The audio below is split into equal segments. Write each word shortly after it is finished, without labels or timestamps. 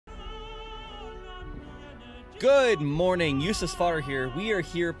Good morning, UselessFodder here. We are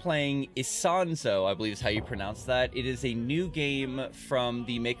here playing Isonzo, I believe is how you pronounce that. It is a new game from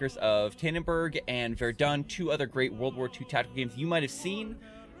the makers of Tannenberg and Verdun, two other great World War II tactical games you might have seen.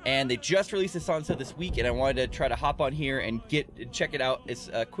 And they just released Isonzo this week, and I wanted to try to hop on here and check it out as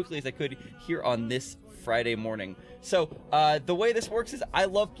quickly as I could here on this Friday morning. So the way this works is I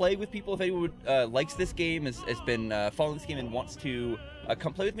love playing with people. If anyone likes this game, has been following this game and wants to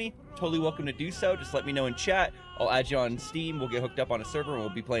come play with me, totally welcome to do so. Just let me know in chat. I'll add you on Steam. We'll get hooked up on a server and we'll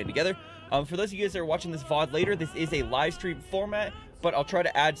be playing together. For those of you guys that are watching this VOD later, this is a live stream format, but I'll try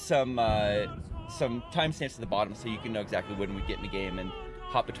to add some timestamps at the bottom so you can know exactly when we get in the game and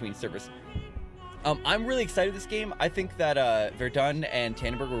hop between servers. I'm really excited this game. I think that Verdun and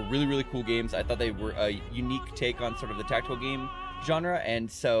Tannenberg were really cool games. I thought they were a unique take on sort of the tactical game genre,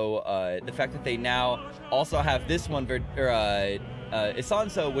 and so the fact that they now also have this one,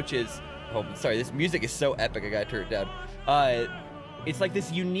 Isonzo, which is, oh sorry, this music is so epic, I gotta turn it down. It's like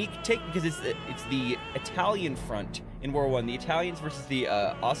this unique take because it's the Italian front in World War I, the Italians versus the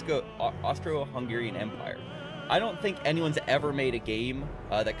Austro-Hungarian Empire. I don't think anyone's ever made a game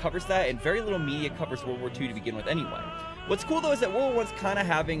that covers that, and very little media covers World War II to begin with anyway. What's cool though is that World War I's kind of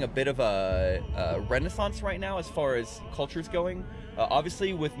having a bit of a renaissance right now as far as culture's going.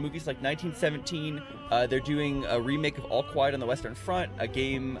 Obviously with movies like 1917, they're doing a remake of All Quiet on the Western Front, a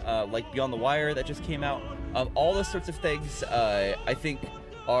game like Beyond the Wire that just came out. All those sorts of things I think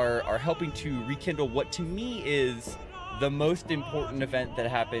are helping to rekindle what to me is the most important event that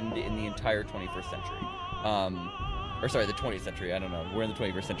happened in the entire 21st century. Or sorry, the 20th century, I don't know, we're in the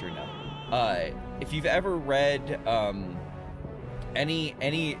 21st century now. If you've ever read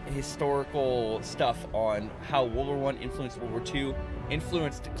any historical stuff on how World War I influenced World War II,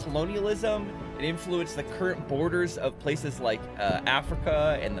 influenced colonialism, it influenced the current borders of places like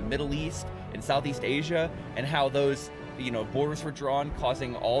Africa and the Middle East and Southeast Asia, and how those borders were drawn,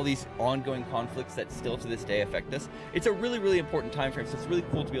 causing all these ongoing conflicts that still to this day affect us. It's a really important time frame, so it's really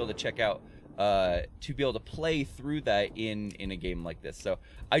cool to be able to check out, to be able to play through that in a game like this. So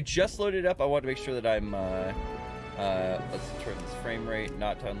I just loaded it up. I want to make sure that I'm let's turn this frame rate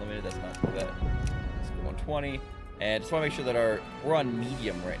not to unlimited. That's not that. Let's go 120, and just want to make sure that we're on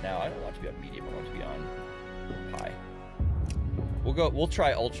medium right now. I don't want to be on medium. I want to be on high. We'll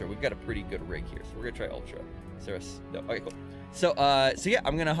try ultra. We've got a pretty good rig here, so we're gonna try ultra. Is there no? Okay, cool. So yeah,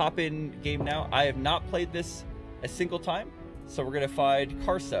 I'm gonna hop in game now. I have not played this a single time. So we're gonna find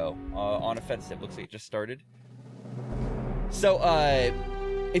Carso on offensive. Looks like it just started. So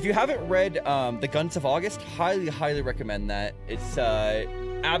if you haven't read The Guns of August, highly recommend that. It's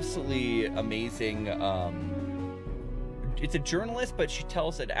absolutely amazing. It's a journalist, but she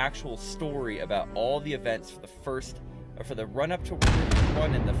tells an actual story about all the events for the run up to World War I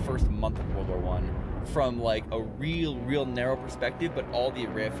and the first month of World War I, from like a real narrow perspective, but all the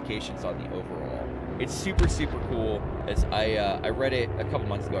ramifications on the overall. It's super cool. I read it a couple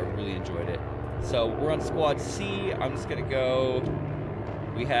months ago. I really enjoyed it. So we're on squad C. I'm just gonna go.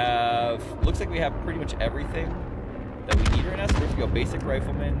 Looks like we have pretty much everything that we need right now. So we're gonna go basic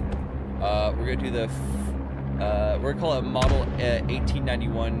rifleman. We're gonna do we're gonna call it model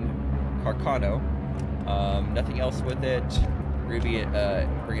 1891 Carcano. Nothing else with it. We're gonna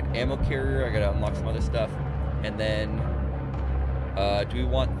bring an ammo carrier. I gotta unlock some other stuff, and then. Do we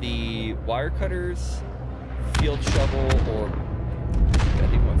want the wire cutters, field shovel, or I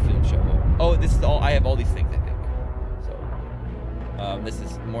think we want field shovel. Oh, this is all. I have all these things, I think. So this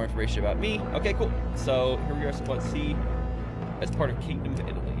is more information about me. Okay, cool. So here we are, Squad C, as part of Kingdom of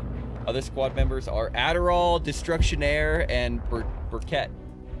Italy. Other squad members are Adderall, Destructionaire, and Burkett.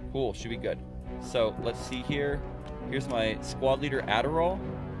 Cool, should be good. So let's see here. Here's my squad leader, Adderall,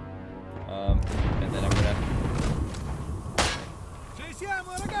 and then I'm gonna.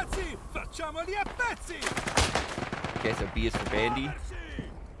 Okay, so B is for Bandy.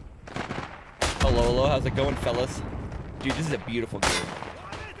 Hello, how's it going, fellas? Dude, this is a beautiful game.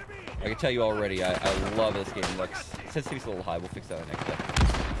 I can tell you already, I love this game. Looks sensitivity's a little high. We'll fix that next step.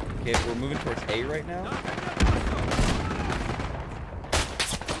 Okay, we're moving towards A right now.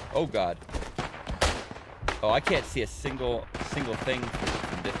 Oh god. Oh, I can't see a single thing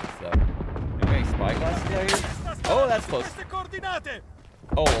from distance though. Am I getting spy glasses out here? Oh, that's close.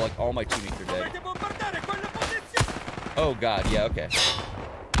 Oh, like all my teammates are dead. Oh god, yeah, okay.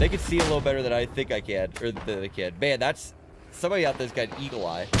 They can see a little better than I think I can, or they can. Man, that's somebody out there's got an eagle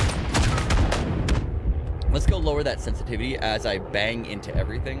eye. Let's go lower that sensitivity as I bang into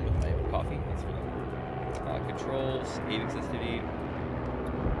everything with my coffee. Thanks for that. Controls, aiming sensitivity.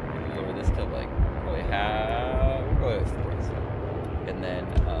 Lower this to like probably half. We'll go at 4, and then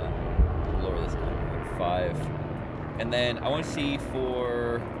lower this down to 5. And then I want to see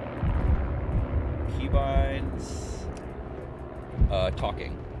for keybinds,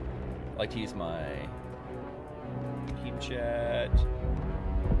 talking. I like to use my team chat,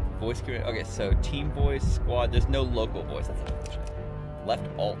 voice community. Okay, so team voice, squad. There's no local voice. That's unfortunate. Left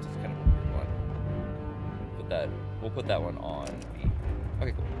alt is kind of a weird one. Put that. We'll put that one on the.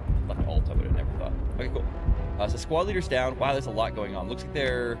 Okay, cool. Left alt. I would have never thought. Okay, cool. So squad leader's down. Wow, there's a lot going on. Looks like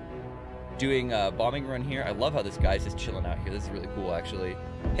they're doing a bombing run here. I love how this guy's just chilling out here. This is really cool, actually.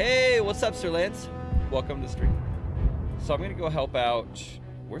 Hey, what's up, Sir Lance? Welcome to the stream. So I'm gonna go help out.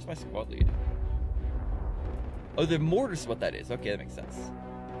 Where's my squad lead? Oh, the mortar's what that is. Okay, that makes sense.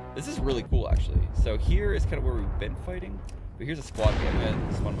 This is really cool, actually. So here is kind of where we've been fighting. But here's a squad lead. I'm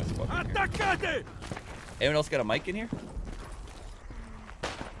gonna spawn my squad lead here. Anyone else got a mic in here?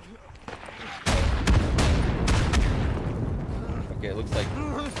 Okay, it looks like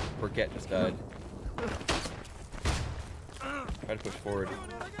Burkett just died. Try to push forward.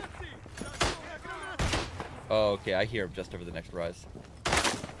 Oh, okay, I hear him just over the next rise.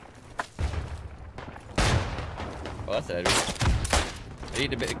 Oh, that's it. I need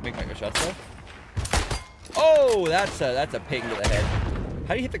to make my shots though. Oh, that's a ping to the head.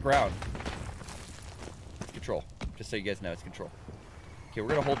 How do you hit the ground? Control. Just so you guys know, it's control. Okay, we're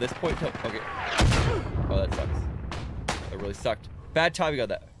gonna hold this point till. Okay. Oh, that sucks. That really sucked. Bad timing on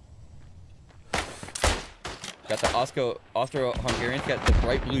that. Got the Austro-Hungarians. Got the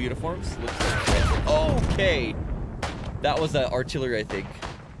bright blue uniforms. Looks like okay. That was artillery, I think.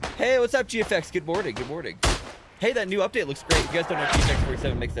 Hey, what's up, GFX? Good morning. Good morning. Hey, that new update looks great. If you guys don't know, GFX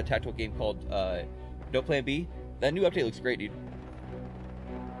 47 makes a tactical game called No Plan B. That new update looks great, dude.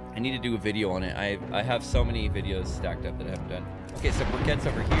 I need to do a video on it. I have so many videos stacked up that I haven't done. Okay, so Burkett's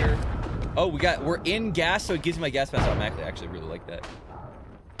over here. Oh, we're in gas, so it gives me my gas mask automatically. I actually really like that.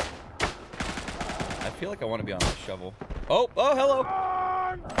 I feel like I want to be on my shovel. Oh, hello.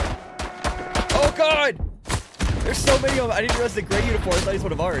 Oh God! There's so many of them. I didn't realize the gray uniform. I thought he's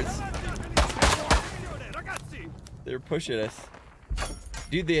one of ours. They're pushing us.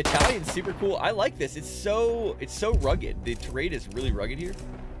 Dude, the Italian's super cool. I like this. It's so rugged. The terrain is really rugged here.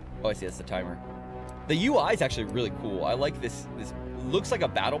 Oh, I see. That's the timer. The UI is actually really cool. I like this. This looks like a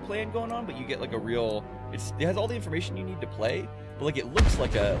battle plan going on, but you get like a real. It has all the information you need to play, but like it looks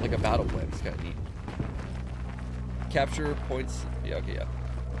like a battle plan. It's kind of neat. Capture points. Yeah. Okay. Yeah.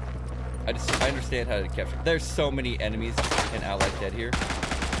 I understand how to capture. There's so many enemies and allies dead here.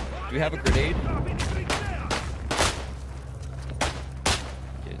 Do we have a grenade?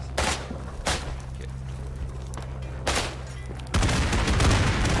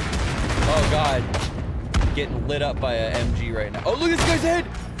 Oh God, getting lit up by a MG right now. Oh, look at this guy's head!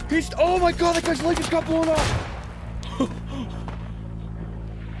 Oh my God, that guy's leg just got blown off!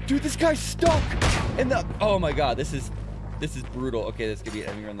 Dude, this guy's stuck! Oh my God, this is brutal. Okay, this could be an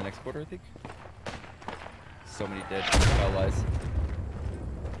enemy around the next quarter, I think. So many dead allies.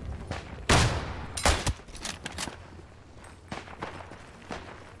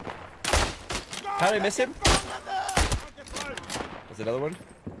 How did I miss him? Was another one?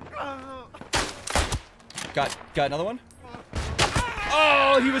 Got another one?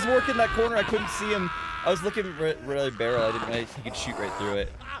 Oh, he was working that corner. I couldn't see him. I was looking really barrel. I didn't realize he could shoot right through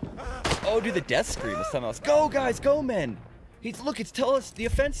it. Oh, dude, the death scream is something else. Go, guys, go, men. Look, it's tell us the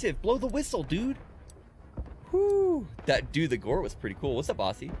offensive. Blow the whistle, dude. Whoo. The gore was pretty cool. What's up,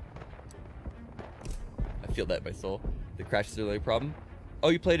 Bossy? I feel that in my soul. The crash is really a problem. Oh,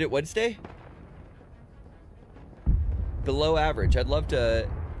 you played it Wednesday? Below average. I'd love to.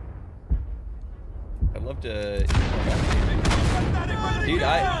 Dude,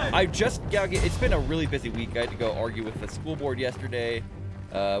 I just it's been a really busy week. I had to go argue with the school board yesterday.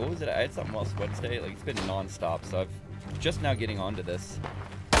 What was it? I had something else Wednesday. Like, it's been non-stop, so I'm just now getting onto this.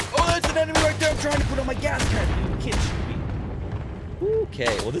 Oh, that's an enemy right there. I'm trying to put on my gas can. You can't shoot me.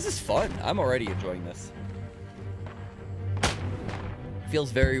 Okay, well, this is fun. I'm already enjoying this.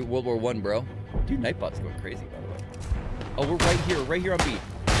 Feels very World War I, bro. Dude, Nightbot's going crazy, by the way. Oh, we're right here on beat.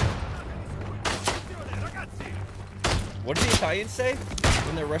 What do the Italians say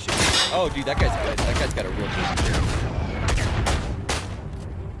when they're rushing? Oh, dude, that guy's good. That guy's got a real team.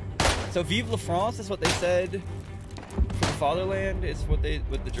 So, Vive la France is what they said. For the fatherland is what the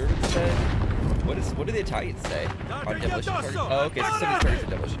Germans said. What do the Italians say on demolition targets? Oh, okay, so some targets are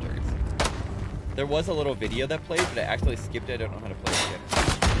demolition targets. There was a little video that played, but I actually skipped it. I don't know how to play it again.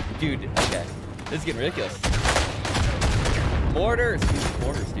 Dude, okay, this is getting ridiculous. Mortars,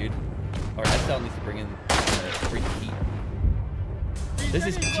 dude. All right, SL needs to bring in free heat. This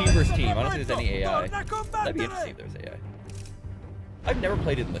is team versus team. I don't think there's any AI. That'd be interesting if there's AI. I've never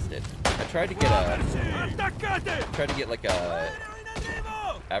played Enlisted. I tried to get like a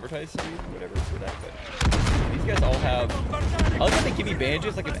advertised series or whatever for that, but these guys all have. I like that they give me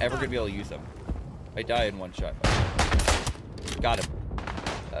bandages like I'm ever gonna be able to use them. I die in one shot. Got him.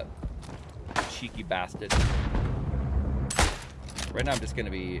 Cheeky bastard. Right now I'm just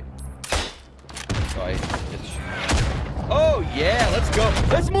gonna be. Oh, I just shoot. Oh yeah, let's go.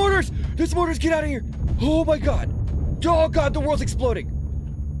 That's mortars. There's mortars. Get out of here. Oh my god. Oh god, the world's exploding.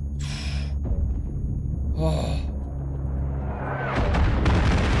 Oh.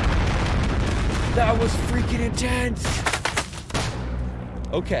 That was freaking intense.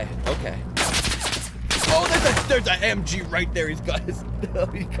 Okay, okay. Oh, there's a MG right there. He's got his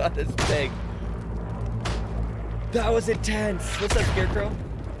thing. That was intense. What's that, Scarecrow?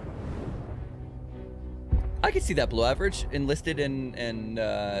 I can see that below average. Enlisted and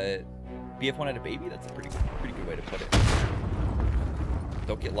BF1 had a baby. That's a pretty good way to put it.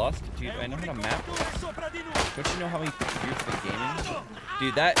 Don't get lost. Dude, I know how to map. Don't you know how many years of gaming?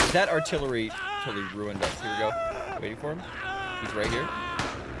 Dude, that artillery totally ruined us. Here we go. Waiting for him. He's right here.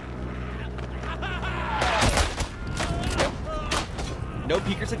 Yep. No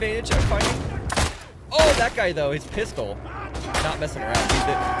peekers advantage, I'm finding. Oh, that guy though, his pistol. Not messing around. Dude,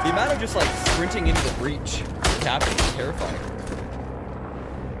 the amount of just like sprinting into the breach happening is terrifying.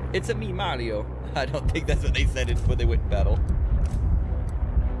 It's a me, Mario. I don't think that's what they said when they went in battle.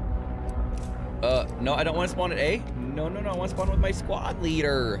 No, I don't want to spawn at A. No, I want to spawn with my squad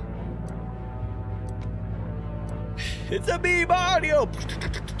leader. It's a me, Mario.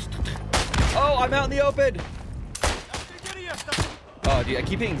 Oh, I'm out in the open. Oh, dude, I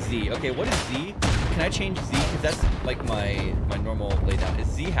keep hitting Z. Okay, what is Z? Can I change Z? Because that's like my normal laydown. Does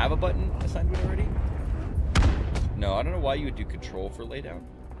Z have a button assigned to it already? No, I don't know why you would do control for laydown.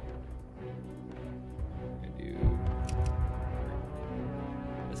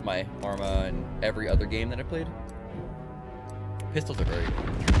 That's my Arma and every other game that I played. Pistols are very good.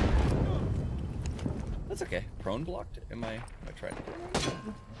 That's okay. Prone blocked? Am I trying to?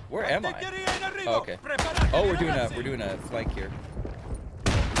 Where am I? Oh, okay. Oh, we're doing a flank here.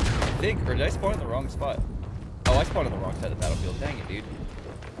 I think, or did I spawn in the wrong spot? Oh, I spawned on the wrong side of the battlefield. Dang it, dude.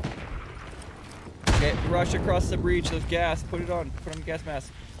 Okay, rush across the breach. There's gas. Put it on. Put on the gas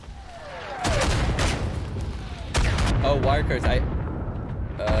mask. Oh, wire cutters.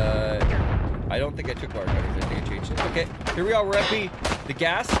 I don't think I took wire cutters. I think I changed it. Okay, here we are. We're at B. The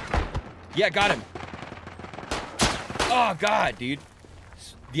gas. Yeah, got him. Oh, God, dude.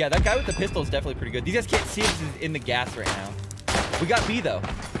 Yeah, that guy with the pistol is definitely pretty good. These guys can't see us in the gas right now. We got B, though.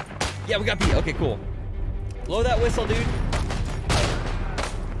 Yeah, we got B. Okay, cool. Blow that whistle, dude.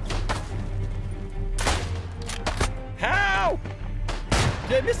 How?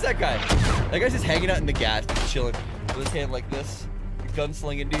 Did I miss that guy? That guy's just hanging out in the gas, just chilling with his hand like this.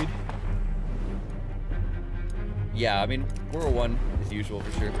 Gunslinging, dude. Yeah, I mean, World War I as usual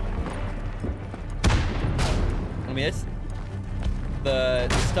for sure. I mean, it's the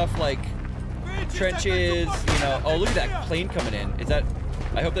stuff like trenches, you know. Oh, look at that plane coming in. Is that?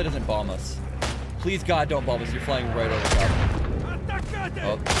 I hope that doesn't bomb us. Please, God, don't bomb us. You're flying right over top.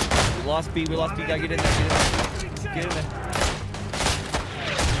 Oh, we lost B. We lost B. Gotta get in there. Get in there.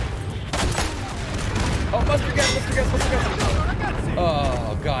 Oh, mustard gas.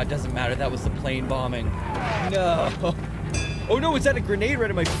 Oh, God, doesn't matter. That was the plane bombing. No. Oh, no, is that a grenade right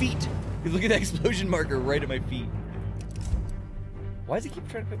at my feet? Look at that explosion marker right at my feet. Why does he keep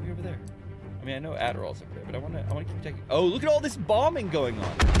trying to put me over there? I mean, I know Adderall's over there, but I want to keep taking. Oh, look at all this bombing going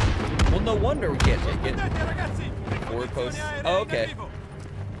on. Well, no wonder we can't take it. Forward post. Oh, okay.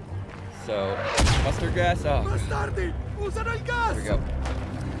 So, mustard gas. Oh. There we go.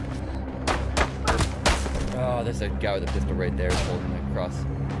 Oh, there's a guy with a pistol right there holding it across.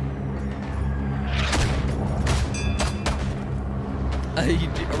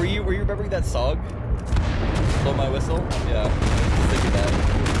 Were you remembering that song? Blow my whistle? Yeah. Think of that.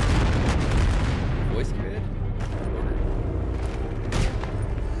 Voice grid?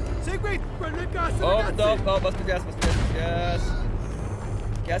 Oh, no, mustard gas. Gas.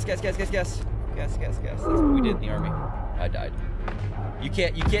 That's what we did in the army. I died. You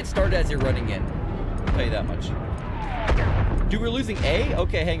can't start as you're running in. I'll tell you that much. Dude, we're losing A?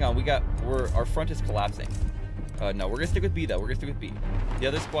 Okay, hang on. Our front is collapsing. No, we're gonna stick with B though. We're gonna stick with B. The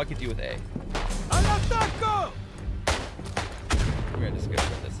other squad can deal with A. We're gonna just go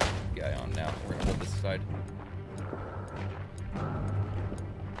put this guy on now. We're gonna hold this side.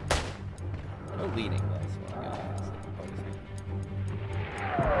 No leading.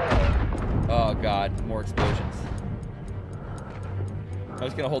 Oh God, more explosions. I'm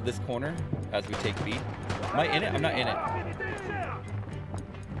just gonna hold this corner as we take B. Am I in it? I'm not in it.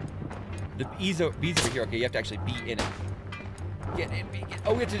 The B's over here. Okay, you have to actually be in it. Get in, be.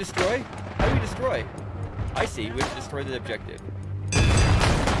 Oh, we have to destroy? How do we destroy? I see. We have to destroy the objective.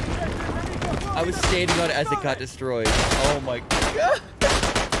 I was standing on it as it got destroyed. Oh my god.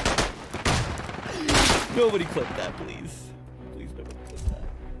 Nobody clip that, please. Please nobody clip that.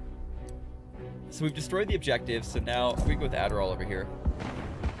 So we've destroyed the objective, so now we go with Adderall over here.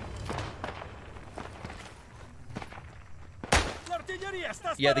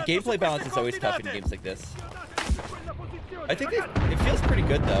 Yeah, the gameplay balance is always tough in games like this. I think it feels pretty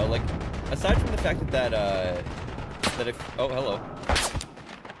good though. Like, aside from the fact that oh, hello.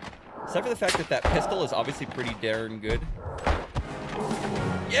 Aside from the fact that that pistol is obviously pretty darn good.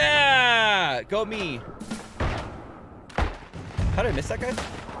 Yeah! Go me! How did I miss that guy?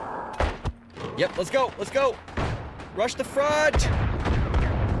 Yep, let's go! Let's go! Rush the front!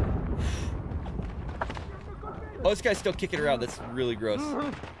 Oh, this guy's still kicking around. That's really gross.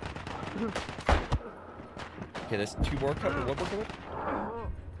 Okay, there's two more coming. One more coming.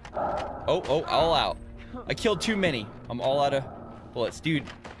 Oh, all out. I killed too many. I'm all out of bullets. Dude,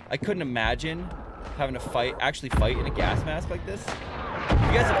 I couldn't imagine having to actually fight in a gas mask like this.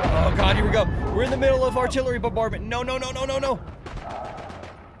 You guys oh god, here we go. We're in the middle of artillery bombardment. No. No.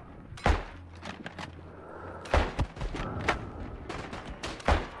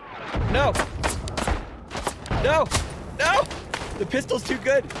 The pistol's too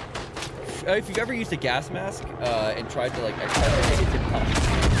good. If you've ever used a gas mask and tried to take it to the top.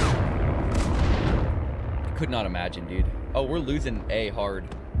 I could not imagine, dude. Oh, we're losing A hard.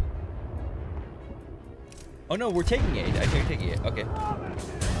 Oh no, we're taking A. I think we're taking A. Okay.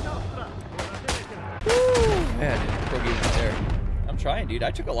 Woo! Man, pro game there. I'm trying, dude.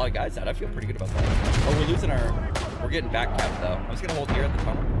 I took a lot of guys out. I feel pretty good about that. Oh, we're losing we're getting back capped though. I'm just gonna hold here at the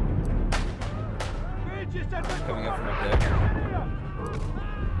tunnel. Coming up from up there.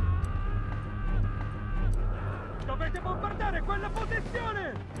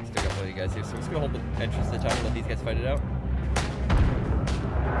 Stick up with you guys here. So I'm just gonna hold the entrance to the tunnel, let these guys fight it out.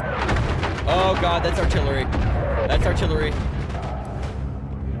 Oh god, that's artillery. That's artillery. I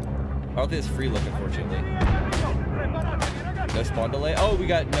don't think it's free look, unfortunately. No spawn delay. Oh, we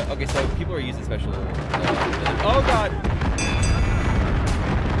got no. Okay, so people are using special. Oh god.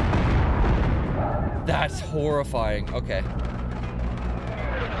 That's horrifying. Okay.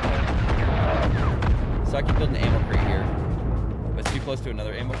 So I can build an ammo crate here. But it's too close to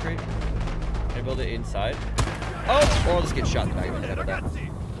another ammo crate. Can I build it inside? Oh! Or I'll just get shot in the back of my head with that.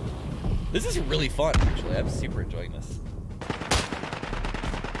 This is really fun, actually. I'm super enjoying this.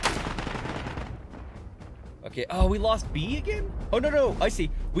 Okay. Oh, we lost B again? Oh no, I see.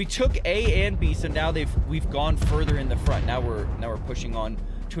 We took A and B, so now we've gone further in the front. Now we're pushing on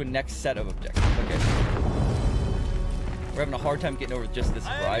to a next set of objectives. Okay. We're having a hard time getting over just this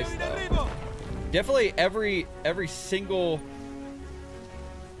rise, though. Definitely every single.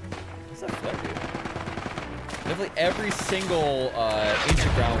 What's that flag, dude? Definitely every single inch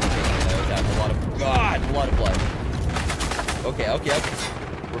of ground we're taking though is having a lot of blood. Okay.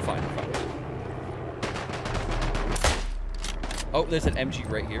 We're fine. Oh, there's an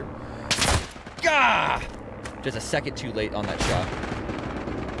MG right here. Gah! Just a second too late on that shot.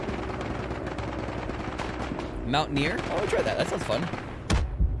 Mountaineer? Oh, I'll try that. That sounds fun.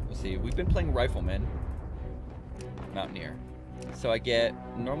 Let's see. We've been playing Rifleman. Mountaineer. So I get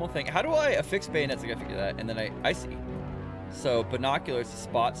normal thing. How do I affix bayonets? I gotta figure that. And then I see. So binoculars to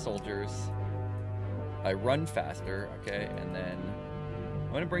spot soldiers. I run faster. Okay. And then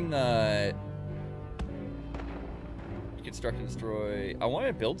I'm gonna bring the construct and destroy. I want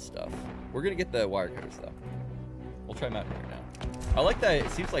to build stuff. We're gonna get the wire cutters though. We'll try Mountaineer now. I like that.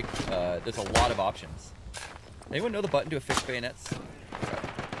 It seems like there's a lot of options. Anyone know the button to affix bayonets? Okay.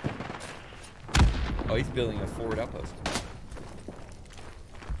 Oh, he's building a forward outpost.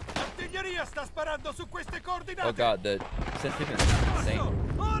 Oh god, the sensitivity is insane.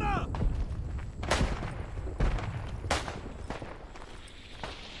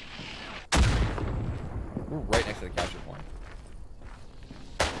 We're right next to the capture point.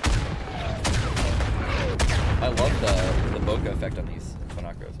 I love the bokeh effect on these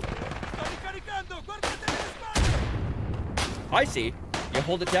binoculars. I see. You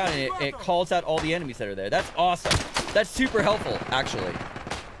hold it down and it calls out all the enemies that are there. That's awesome. That's super helpful, actually.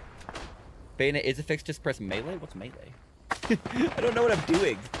 Bayonet is affixed. Just press melee. What's melee? I don't know what I'm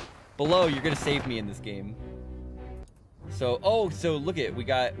doing. Below, you're gonna save me in this game. So, oh, so look at we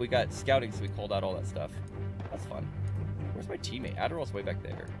got scouting, so we called out all that stuff. That's fun. Where's my teammate? Adderall's way back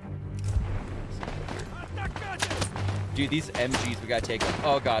there. Dude, these MGs we gotta take them.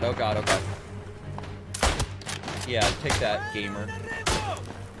 Oh god, oh god, oh god. Yeah, take that, gamer.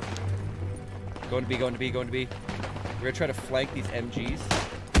 Going to B, going to B, going to B. We're gonna try to flank these MGs.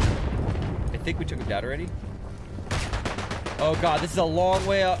 I think we took them down already. Oh god, this is a long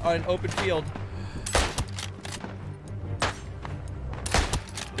way out on an open field.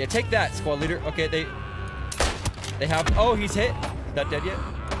 Yeah, take that, squad leader. Okay, they have... Oh, he's hit. He's not dead yet.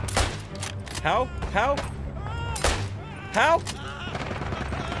 How? How? How?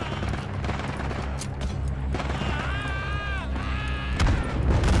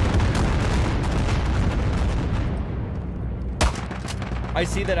 I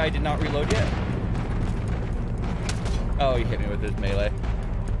see that I did not reload yet. Oh, he hit me with his melee.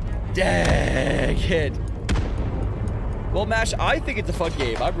 Dang it. Well, MASH, I think it's a fun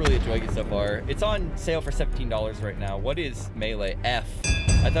game. I'm really enjoying it so far. It's on sale for $17 right now. What is melee? F.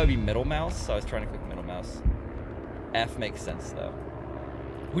 I thought it would be middle mouse, so I was trying to click middle mouse. F makes sense, though.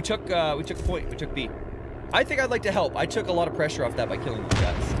 We took point. We took B. I think I'd like to help. I took a lot of pressure off that by killing these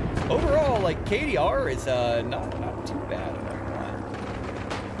guys. Overall, like, KDR is not too bad.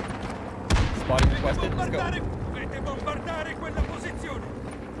 Spotting requested. Let's go.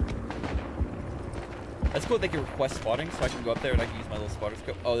 That's cool. They can request spotting, so I can go up there and I can use my little spotter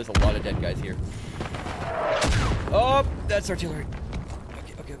scope. Oh, there's a lot of dead guys here. Oh, that's artillery.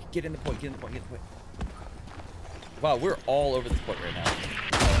 Okay, okay, okay. Get in the point. Get in the point. Get in the point. Wow, we're all over this point right now.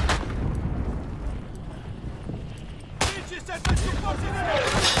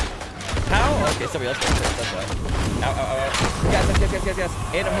 How? Okay, somebody else got hurt. That's why. Ow, ow, ow, ow. Gas, gas, gas, gas, gas.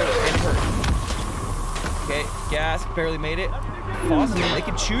 And I'm hurt. And I'm hurt. Okay, gas. Barely made it. Awesome. They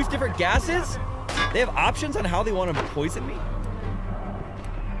can choose different gases? They have options on how they want to poison me?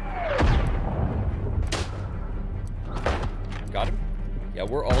 Got him? Yeah,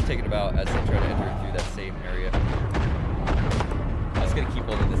 we're all taken about as they try to enter through that same area. I'm just going to keep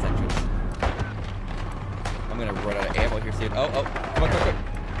holding this entrance. I'm going to run out of ammo here soon. Oh, oh. Come on, come on, come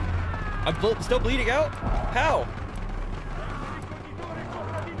on. I'm still bleeding out? How?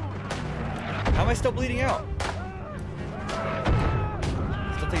 How am I still bleeding out?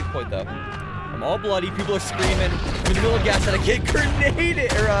 Still taking point, though. I'm all bloody. People are screaming. I'm in the middle of gas and I get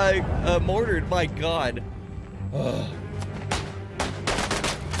grenaded or mortared. My God. Ugh.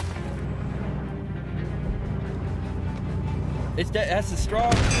 It has a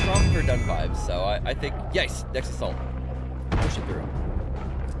strong Verdun vibes. So I think, yes, next assault. Push it through.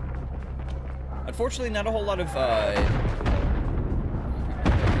 Unfortunately, not a whole lot of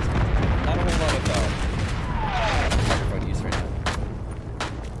microphone use right now.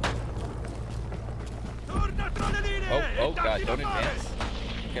 Oh god, don't advance.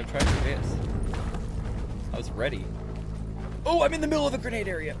 Okay, I'm trying to advance. I was ready. Oh, I'm in the middle of a grenade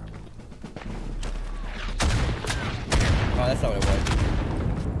area. Oh, that's not what I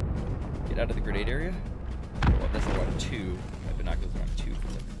wanted. Get out of the grenade area. Well, that's the wrong 2. My binoculars are on 2 for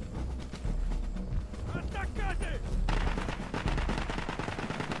some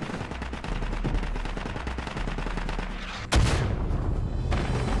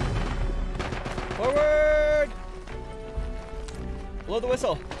Forward! Blow the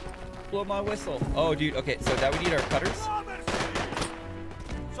whistle. Blow my whistle. Oh, dude. Okay, so now we need our cutters. How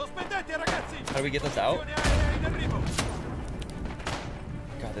do we get this out?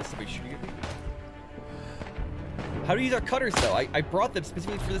 God, there's somebody shooting at me. How do we use our cutters, though? I brought them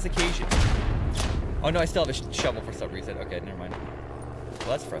specifically for this occasion. Oh, no, I still have a shovel for some reason. Okay, never mind. Well,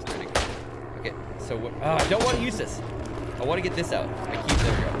 that's frustrating. Okay, so what? I don't want to use this. I want to get this out. There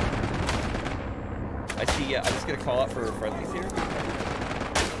we go. I see, I'm just going to call out for friendlies here.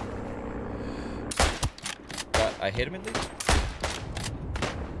 I hit him at least.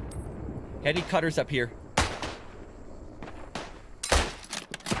 I need cutters up here.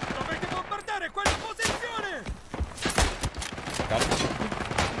 Got him.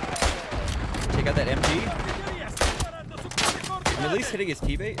 Take out that MG. I'm at least hitting his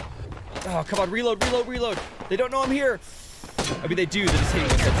teammate. Oh, come on, reload, reload, reload. They don't know I'm here. I mean, they do. They're just hitting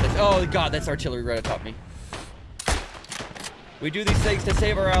with headsets. Oh, God, that's artillery right atop me. We do these things to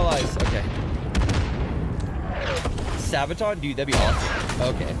save our allies. Okay. Sabaton? Dude, that'd be awesome.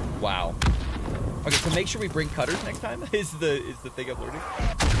 Okay. Wow. Okay, so make sure we bring cutters next time is the thing I'm learning.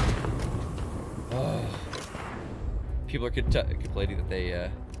 Oh. People are complaining that they...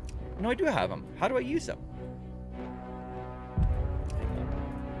 No, I do have them. How do I use them? Hang on.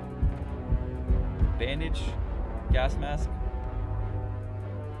 Bandage. Gas mask.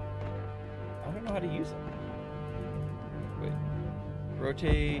 I don't know how to use them. Wait.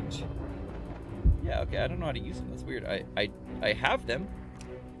 Rotate. Yeah, okay, I don't know how to use them. That's weird. I have them.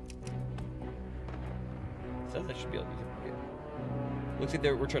 It says I should be able to use them. Okay. Looks like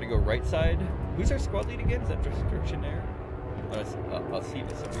we're trying to go right side. Who's our squad lead again? Is that description there? I'll see if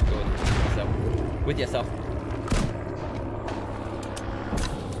somebody go with With yourself.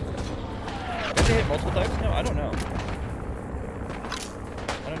 Have to hit multiple times? No, I don't know.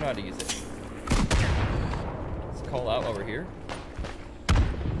 I don't know how to use it. Let's call out while we're here.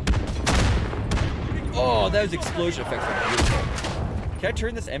 Oh, those explosion effects are beautiful. Can I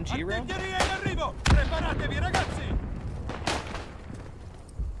turn this MG around?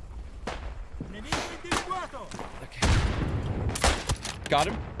 Okay. Got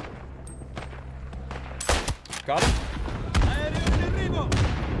him. Got him.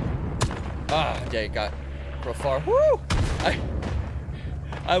 Ah, dang, it got real far. Woo!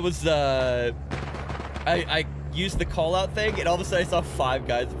 I was, I used the call out thing, and all of a sudden I saw 5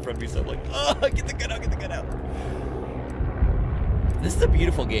 guys in front of me, so I'm like, oh, get the gun out, get the gun out. This is a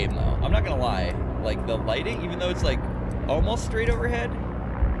beautiful game, though. I'm not gonna lie. Like, the lighting, even though it's, like, almost straight overhead,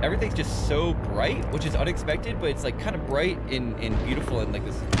 everything's just so bright, which is unexpected, but it's, like, kind of bright and beautiful in, like,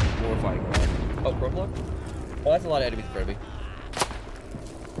 this glorifying way. Oh, roadblock? Oh, that's a lot of enemies in front of me.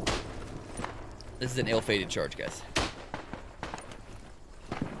 This is an ill-fated charge, guys.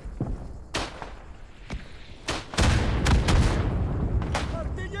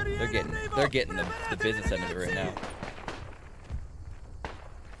 They're getting the business end of it right now.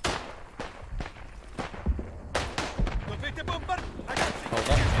 Hold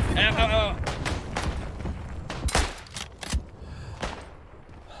on. Ow, ow, ow.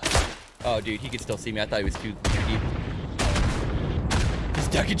 Oh, dude, he could still see me. I thought he was too deep.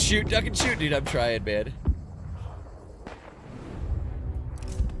 Just duck and shoot, dude. I'm trying, man.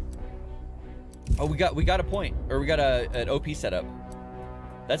 Oh, we got a point, or we got an OP setup.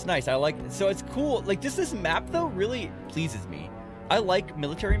 That's nice. I like. So it's cool. Like, just this map though really pleases me. I like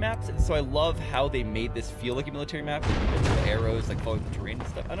military maps, and so I love how they made this feel like a military map with the arrows, like following the terrain and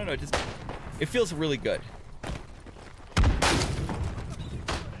stuff. I don't know. It feels really good.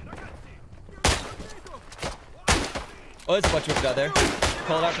 Oh, there's a bunch of them out there.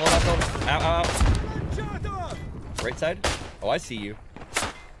 Call it out, call it out, call it out. Ow, ow, ow. Right side? Oh, I see you.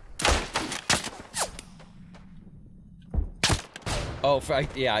 Oh,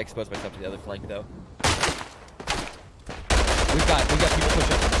 yeah, I exposed myself to the other flank, though. We've got people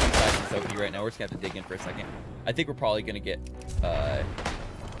pushing up on the two sides of Sophie right now. We're just going to have to dig in for a second. I think we're probably going to get,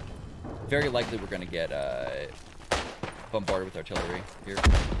 very likely we're going to get, bombarded with artillery here.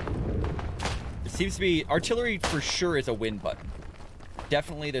 It seems to be, artillery for sure is a win button.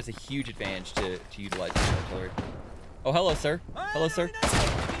 Definitely there's a huge advantage to utilize this artillery. Oh, hello, sir. Hello, sir.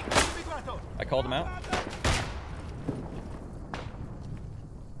 I called him out.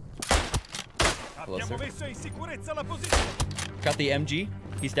 Hello, sir. Got the MG.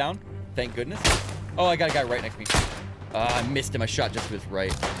 He's down. Thank goodness. Oh, I got a guy right next to me. I missed him. I shot just to his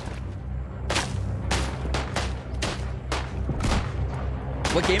right.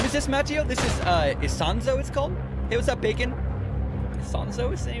 What game is this, Matteo? This is Isonzo, it's called. Hey, what's up, Bacon?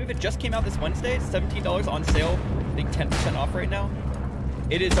 Insonzo is the name of it. Just came out this Wednesday. It's $17 on sale. I think 10% off right now.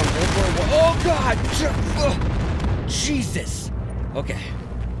 It is a World War I. Oh, God! Jesus! Okay.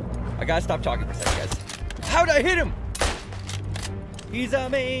 I gotta stop talking for a second, guys. How'd I hit him? He's a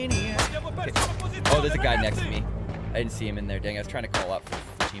maniac. Okay. Oh, there's a guy next to me. I didn't see him in there. Dang, I was trying to call out for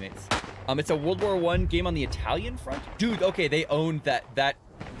teammates. It's a World War I game on the Italian front. Dude, okay, they owned that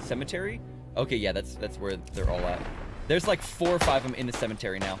cemetery. Okay, yeah, that's where they're all at. There's like 4 or 5 of them in the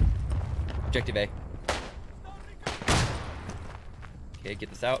cemetery now. Objective A. Okay, get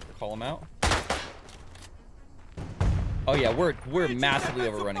this out. Call them out. Oh yeah, we're massively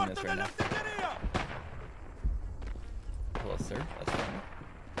overrunning this right now. Hello, sir. That's fine.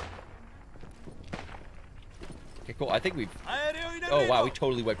 Okay, cool. I think we've. Oh wow, we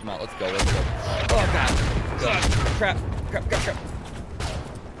totally wiped them out. Let's go. Let's go. Oh god. Ugh. Crap.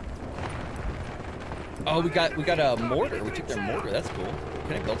 Oh, we got a mortar. We took their mortar. That's cool.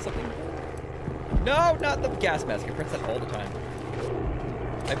 Can I build something? No, not the gas mask. I press that all the time.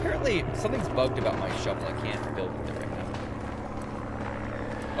 Apparently, something's bugged about my shovel. I can't build with it right now.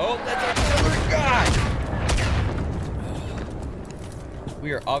 Oh, that's artillery! God!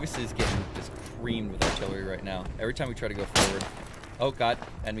 We are obviously just getting creamed with artillery right now. Every time we try to go forward. Oh, God.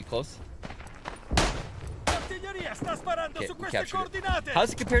 Enemy close. Okay, we captured it. How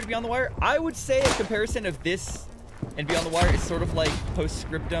does it compare to Beyond the Wire? I would say a comparison of this and Beyond the Wire is sort of like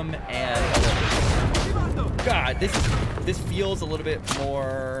Postscriptum and... God, this feels a little bit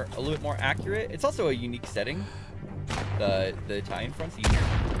more accurate. It's also a unique setting. The Italian front's unique.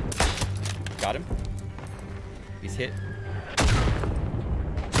 Got him. He's hit.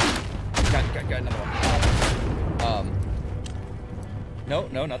 Got another one.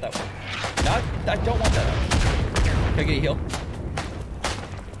 No, not that one. I don't want that one. Can I get a heal?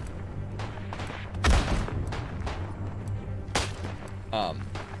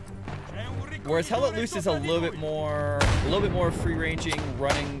 Whereas Hell Let Loose is a little bit more free ranging,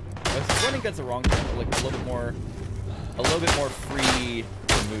 running guns the wrong term, but like a little bit more free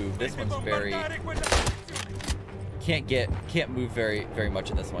to move. This one's very can't move very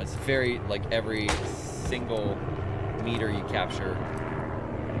much in this one. It's very like every single meter you capture,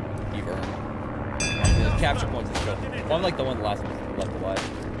 you've earned. The capture points is good. Well, I'm like the last one left alive.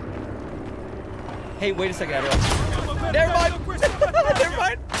 Hey, wait a second, Adderall. Never mind. Never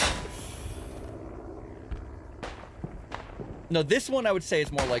mind. No, this one I would say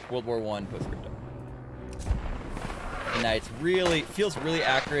is more like World War I postscriptum. And that it's feels really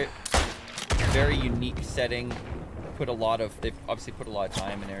accurate. Very unique setting. They've obviously put a lot of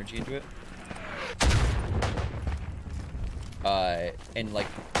time and energy into it. And like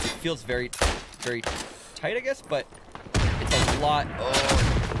it feels very tight, I guess, but it's a lot.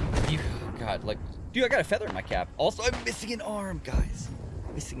 Oh, God, like, dude, I got a feather in my cap. Also, I'm missing an arm, guys.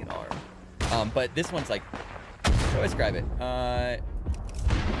 Missing an arm. But this one's like, how do I describe it?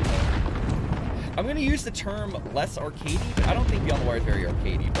 I'm gonna use the term less arcadey, but I don't think Beyond the Wire is very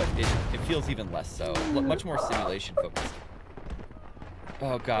arcadey, but it feels even less so. Much more simulation focused.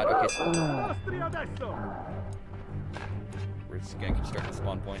 Oh God, okay. So we're just gonna construct the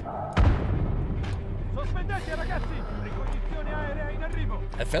spawn point. That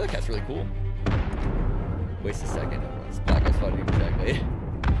feather cat's really cool. Waste a second. It's Black Ops Fodder, exactly.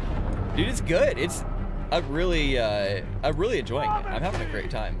 Dude, it's good. I'm really enjoying it. I'm having a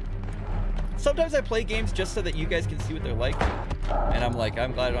great time. Sometimes I play games just so that you guys can see what they're like, and I'm like,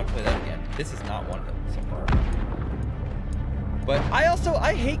 I'm glad I don't have to play that again. This is not one of them so far. But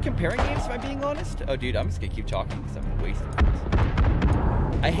I hate comparing games, if I'm being honest. Oh, dude, I'm just gonna keep talking because I'm wasting things.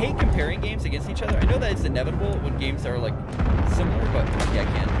 I hate comparing games against each other. I know that it's inevitable when games are like similar, but yeah, I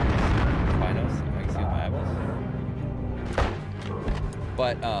can. Binos, if I can see with my eyeballs.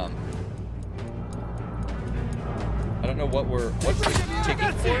 But I don't know what's the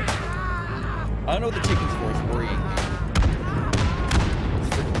ticking for. I don't know what the ticking's for. It's worrying me. It's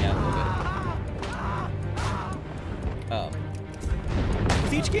freaking me out a little bit.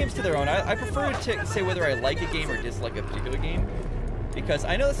 With each game's to their own. I prefer to say whether I like a game or dislike a particular game, because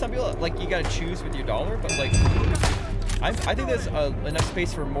I know that some people like you gotta choose with your dollar, but like I think there's enough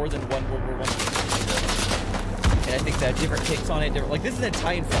space for more than one World War I game. And I think that different takes on it. Like this is an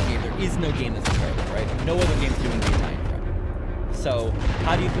Italian front game. There is no game that's comparable, right? No other game's doing the Italian front. So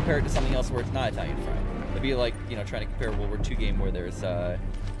how do you compare it to something else where it's not Italian front? It'd be like, you know, trying to compare a World War II game where there's the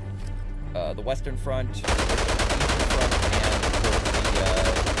Western Front, the Eastern Front, and the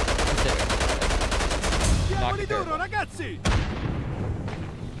Pacific. Not comparable.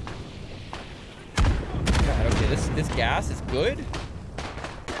 God, okay, this gas is good.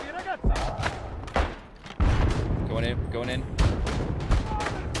 Going in.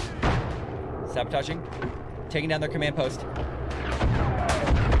 Sabotaging. Taking down their command post.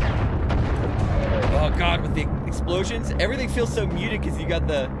 Oh God, with the explosions, everything feels so muted because you got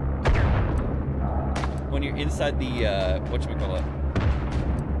the, when you're inside the, whatchamacallit.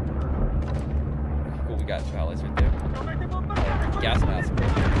 Cool, we got two allies right there. Gas mask.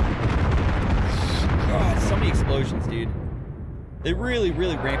 God, so many explosions, dude. They really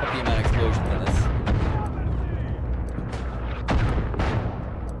ramp up the amount of explosions in this.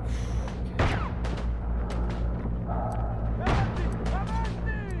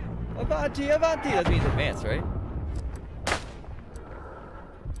 Avanti! That means advance, right?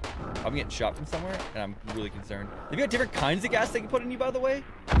 I'm getting shot from somewhere, and I'm really concerned. They've got different kinds of gas they can put in you, by the way,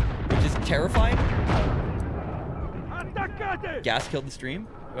 which is terrifying. Gas killed the stream.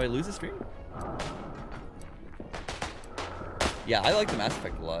 Do I lose the stream? Yeah, I like the Mass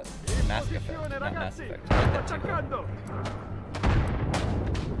Effect a lot. The Mass Effect, not Mass Effect. I like that too.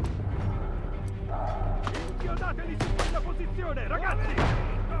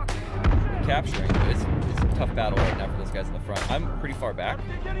 Capturing, but it's a tough battle right now for those guys in the front. I'm pretty far back.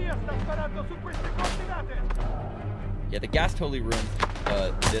 Yeah, the gas totally ruined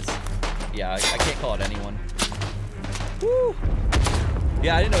this. Yeah, I can't call it anyone. Woo!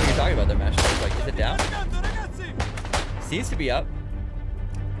 Yeah, I didn't know what you were talking about there, Mash. I was like, is it down? Seems to be up.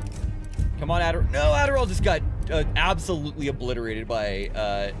 Come on, Adderall. No, Adderall just got absolutely obliterated by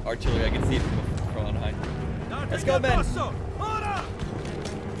artillery. I can see it from behind. Let's go, men.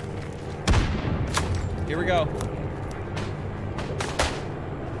 Here we go.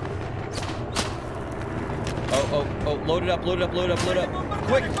 Oh, load it up.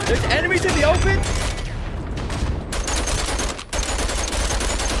 Quick, there's enemies in the open.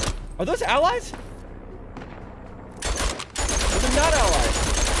 Are those allies? Or they're not allies?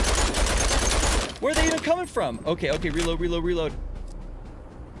 Where are they even coming from? Okay, reload.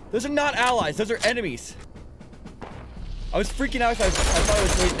 Those are not allies. Those are enemies. I was freaking out. I thought I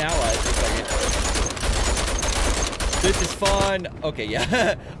was waiting allies for a second. This is fun. Okay,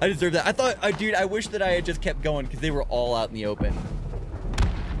 yeah. I deserve that. I thought, dude, I wish that I had just kept going because they were all out in the open.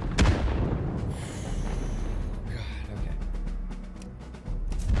 God,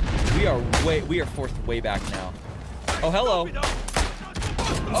 okay. We are forced way back now. Oh, hello.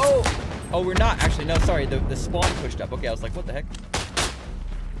 Oh, we're not actually. No, sorry. The spawn pushed up. Okay, I was like, what the heck?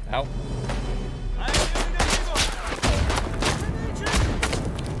 Ow.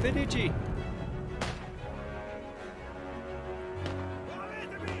 Finucci.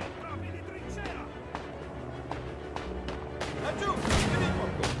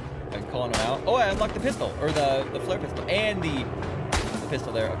 I'm calling him out. Oh, I unlocked the pistol, or the flare pistol, and the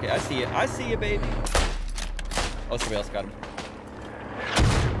pistol there. Okay, I see it. I see you, baby. Oh, somebody else got him.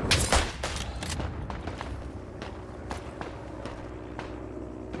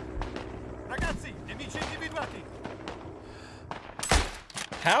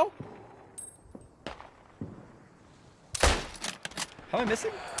 How? How am I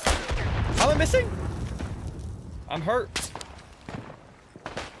missing? How am I missing? I'm hurt.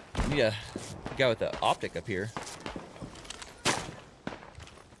 I need a guy with the optic up here.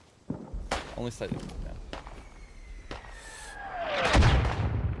 Only slightly.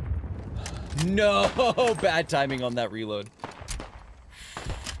 No, bad timing on that reload.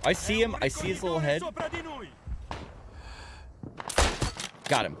 I see him. I see his little head.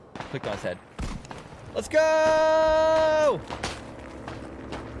 Got him. Clicked on his head. Let's go!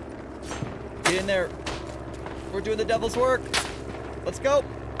 Get in there. We're doing the devil's work. Let's go.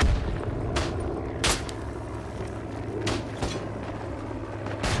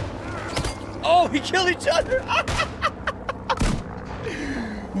 Oh, we killed each other.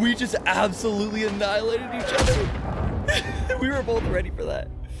 We just absolutely annihilated each other. We were both ready for that.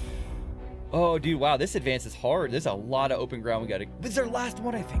 Oh, dude, wow, this advance is hard. There's a lot of open ground we gotta... This is our last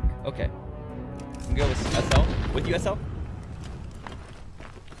one, I think. Okay. We can go with SL. With you, SL?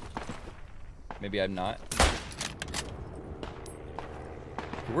 Maybe I'm not.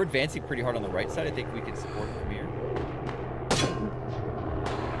 We're advancing pretty hard on the right side. I think we can support from here. Is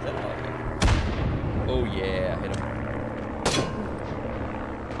that not okay? Oh, yeah. Hit him.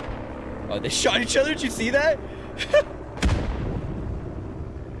 Oh, they shot each other. Did you see that?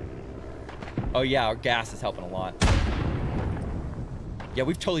 Oh yeah, our gas is helping a lot. Yeah,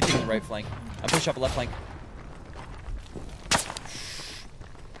 we've totally taken the right flank. I push up a left flank.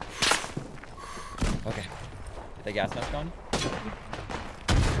 Okay. Get that gas mask on.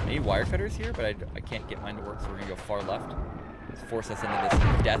 I need wire cutters here, but I can't get mine to work, so we're gonna go far left. Let's force us into this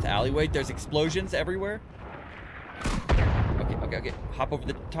death alleyway. There's explosions everywhere. Okay. Hop over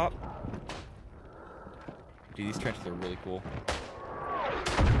the top. Dude, these trenches are really cool.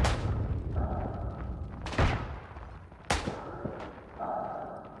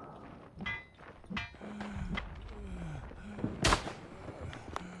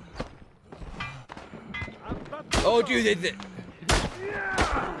 Oh, dude,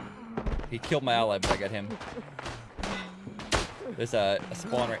 he killed my ally, but I got him. There's a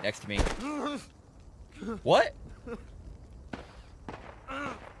spawn right next to me. What?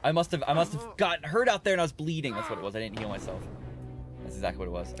 I must have gotten hurt out there and I was bleeding. That's what it was. I didn't heal myself. That's exactly what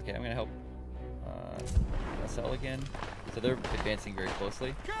it was. Okay, I'm gonna help SL again. So they're advancing very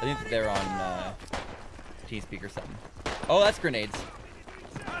closely. I think they're on TeamSpeak or something. Oh, that's grenades.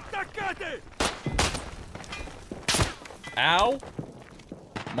 Ow!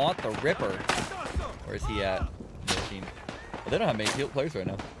 Mont the Ripper. Where is he at? Their team. Well, they don't have many players right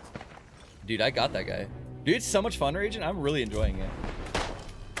now. Dude, I got that guy. Dude, it's so much fun, Raging. I'm really enjoying it.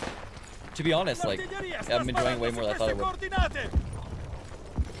 To be honest, like, I'm enjoying way more than I thought I would.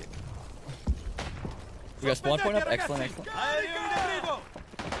 We got a spawn point up. Excellent, excellent.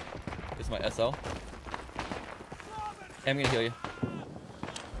 This is my SL. Hey, I'm gonna heal you.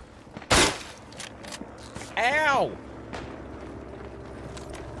 Ow!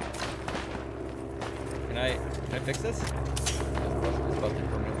 Can I fix this?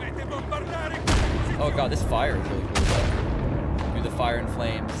 Oh god, this fire is really cool though. Do the fire and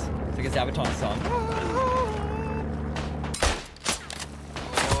flames. It's like a Zabaton song.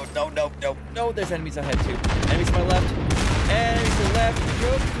 Oh, no, there's enemies ahead too. Enemies to my left. Enemies to the left,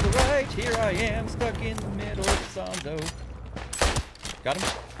 drugs to the right. Here I am, stuck in the middle of Insonzo. Got him?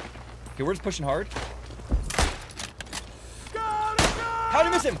 Okay, we're just pushing hard. How'd I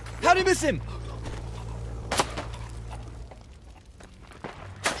miss him? How'd I miss him?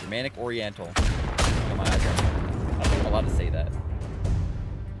 Germanic Oriental. Come on, I don't think I'm allowed to say that.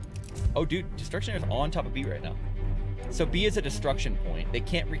 Oh, dude, Destruction is on top of B right now. So B is a destruction point. They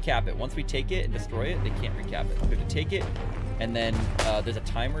can't recap it. Once we take it and destroy it, they can't recap it. We have to take it, and then there's a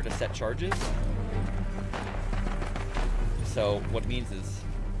timer to set charges. So what it means is,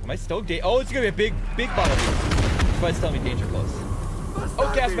 am I still oh, it's gonna be a big bottle. Somebody's telling me danger close.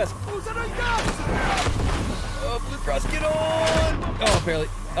 Oh, gas mask. Oh, Blue Cross, get on! Oh, barely.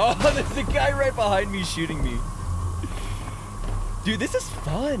 Oh, there's a guy right behind me shooting me. Dude, this is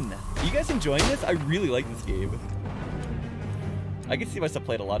fun. Are you guys enjoying this? I really like this game. I can see myself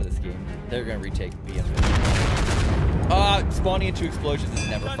playing a lot of this game. They're gonna retake B. Spawning into explosions is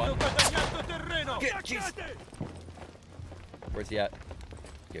never fun. Jeez. Where's he at?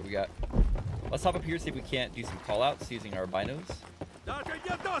 Okay, we got. Let's hop up here, see if we can't do some callouts using our binos. God,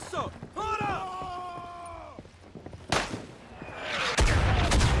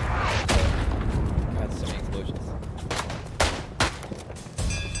 so many explosions.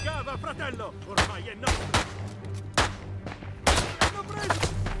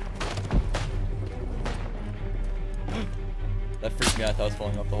 That freaked me out. I thought I was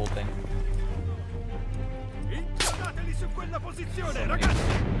falling off the whole thing.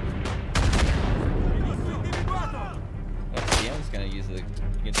 Oh, yeah, I'm just gonna use the. You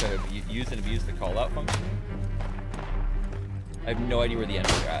can try to use and abuse the call out function. I have no idea where the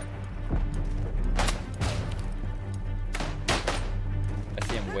enemies are at. I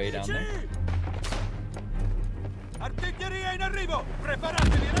see him way down there.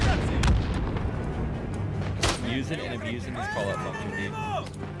 Using and abusing his call out function, dude.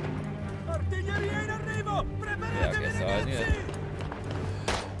 Yeah, okay, so I need to.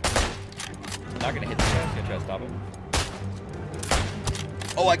 I'm not gonna hit this guy, I'm gonna try to stop him.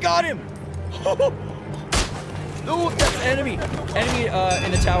 Oh, I got him! Oh, that's an enemy! Enemy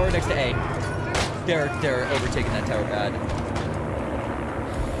in the tower next to A. They're overtaking that tower bad.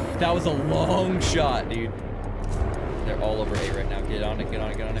 That was a long shot, dude. They're all over A right now. Get on it, get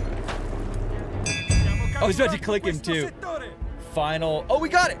on it, get on it. Oh, he's about to click him too. Final. Oh, we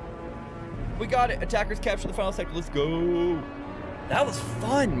got it! We got it. Attackers capture the final sector. Let's go. That was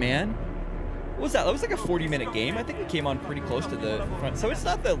fun, man. What was that? That was like a 40-minute game. I think we came on pretty close to the front. So it's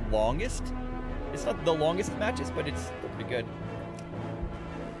not the longest. It's not the longest matches, but it's still pretty good.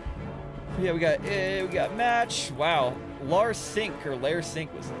 Yeah, we got match. Wow. Lair Sync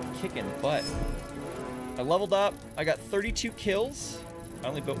was kicking butt. I leveled up. I got 32 kills. I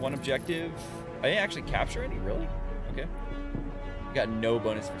only built one objective. I didn't actually capture any, really? Okay. We got no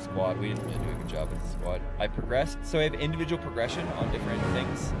bonus for squad. We didn't really do a good job with the squad. I progressed. So I have individual progression on different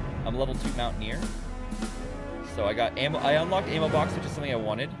things. I'm level 2 Mountaineer. So I got ammo. I unlocked ammo box, which is something I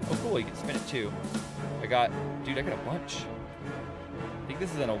wanted. Oh, cool. You can spin it too. Dude, I got a bunch. I think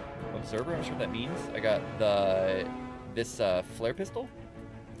this is an observer. I'm not sure what that means. I got this flare pistol.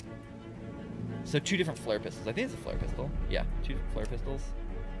 So 2 different flare pistols. I think it's a flare pistol. Yeah, 2 different flare pistols.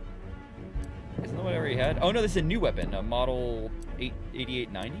 Isn't that what I already had? Oh no, this is a new weapon, a model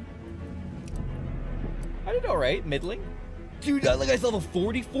 8890. I did all right, middling. Dude, that guy's level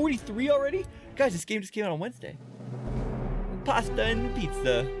 40, 43 already? Guys, this game just came out on Wednesday. Pasta and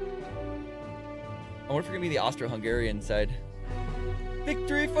pizza. I wonder if we're gonna be the Austro-Hungarian side.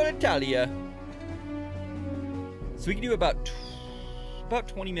 Victory for Italia. So we can do about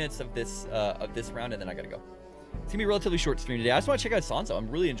 20 minutes of this round, and then I gotta go. It's gonna be a relatively short stream today. I just want to check out Insonzo. I'm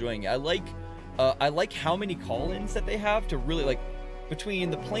really enjoying it. I like how many call-ins that they have to really like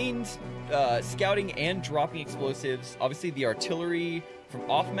between the planes scouting and dropping explosives. Obviously the artillery from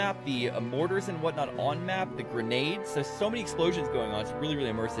off-map, the mortars and whatnot on-map, the grenades. There's so many explosions going on. It's really,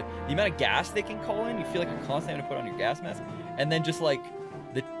 really immersive. The amount of gas they can call in, you feel like you're constantly having to put on your gas mask. And then just like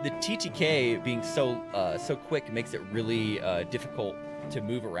the TTK being so quick makes it really difficult to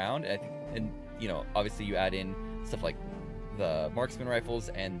move around. And you know, obviously you add in stuff like the marksman rifles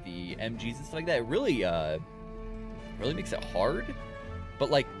and the MGs and stuff like that. It really makes it hard,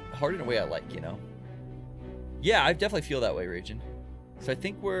 but like hard in a way I like, you know. Yeah, I definitely feel that way, Raging. So I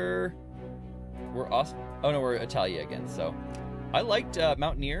think we're awesome. Oh no, we're Italia again. So I liked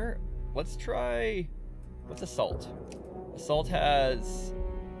Mountaineer. Let's try. What's Assault? Assault has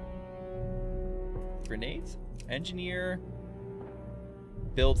grenades. Engineer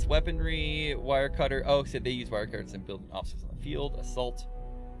builds weaponry. Wire cutter. Oh, so they use wire cutters and build officers on the field. Assault.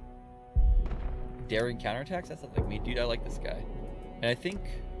 Daring counterattacks. That sounds like me, dude. I like this guy. And I think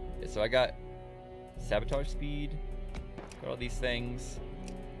so. I got sabotage speed. Got all these things,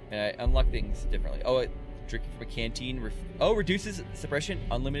 and I unlock things differently. Oh, drinking from a canteen. Reduces suppression,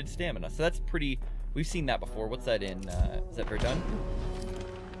 unlimited stamina. So that's pretty. We've seen that before. What's that in? Is that Verdun?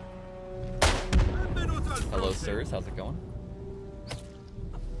 Hello, sirs. How's it going?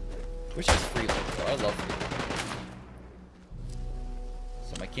 Wish it was free load, though. I love free load.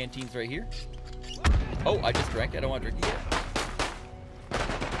 my canteen's right here. Oh, I just drank. I don't want to drink it yet.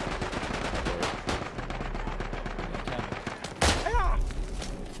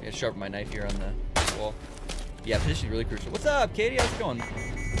 I gotta sharpen my knife here on the wall. Yeah, position is really crucial. What's up, Katie? How's it going?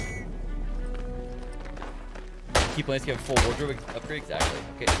 Keep plans to have a full wardrobe upgrade. Exactly.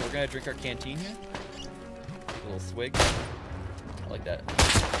 Okay, so we're gonna drink our canteen here. A little swig. I like that.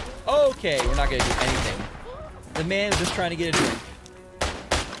 Okay, we're not gonna do anything. The man is just trying to get a drink.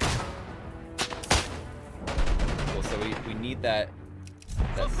 Cool. So we need that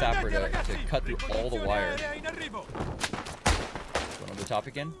sapper to cut through all the wire. Going over the top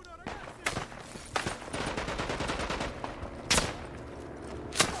again.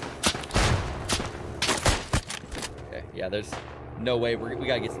 Okay, yeah, there's no way we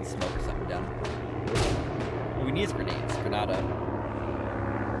gotta get some smoke or something down. What we need is grenades. Granada.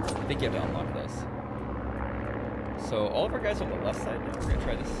 I think you have to unlock this. So all of our guys on the left side now. We're gonna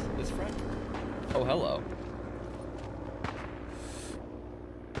try this front. Oh, hello.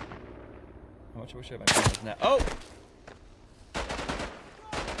 How much I wish I had my cameras now. Oh!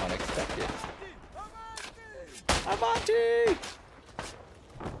 Unexpected. Avanti!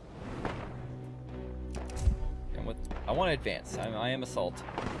 I want to advance. I am assault.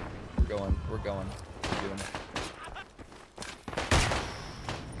 We're going. We're doing it.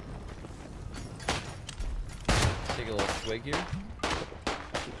 Take a little swig here.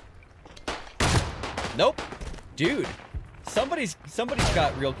 Nope. Dude. Somebody's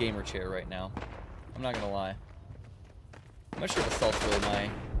got real gamer chair right now. I'm not gonna lie. I'm not sure if assault's really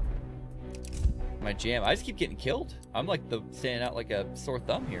my jam. I just keep getting killed. I'm like standing out like a sore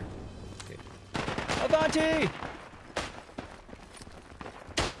thumb here. Okay. Avanti!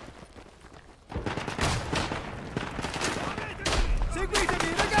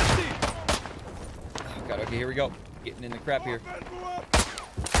 Oh god, okay, here we go. Getting in the crap here.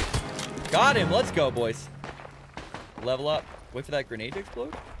 Got him! Let's go, boys. Level up. Wait for that grenade to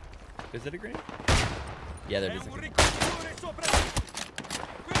explode. Is it a grenade? Yeah, there is a grenade. Oh,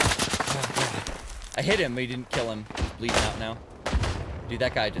 I hit him, but he didn't kill him. He's bleeding out now. Dude,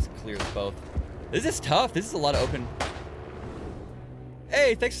 that guy just clears both. This is tough. This is a lot of open.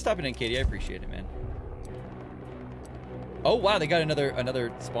 Hey, thanks for stopping in, Katie. I appreciate it, man. Oh, wow, they got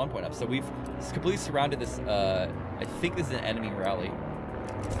another spawn point up. So we've completely surrounded this. I think this is an enemy rally.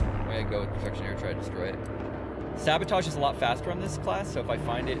 I'm going to go with protection here, try to destroy it. Sabotage is a lot faster on this class, so if I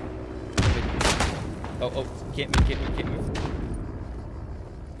find it... Oh, can't move.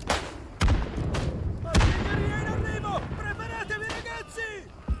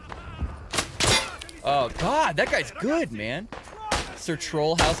 Oh, God, that guy's good, man. Sir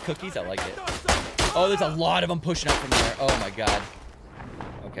Troll House Cookies, I like it. Oh, there's a lot of them pushing up from there. Oh, my God.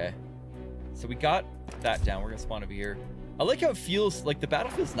 Okay. So we got that down. We're going to spawn over here. I like how it feels, like, the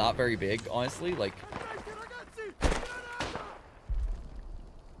battlefield's not very big, honestly. Like...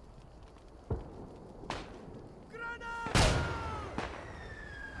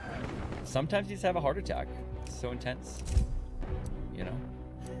 Sometimes you just have a heart attack. It's so intense. You know?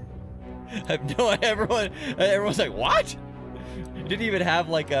 I have no idea. Everyone's like, what? Didn't even have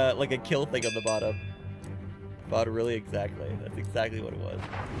like a kill thing on the bottom. But really, exactly. That's exactly what it was.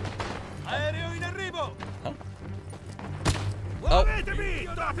 Huh? Oh. I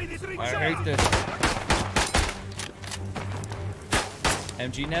hate this.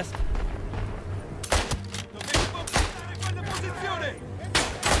 MG nest.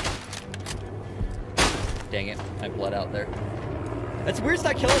 Dang it, I bled out there. That's weird. It's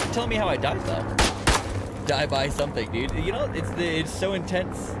not telling me how I died though. Die by something, dude. You know, it's so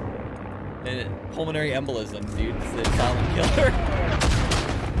intense. And pulmonary embolism, dude. It's the silent killer.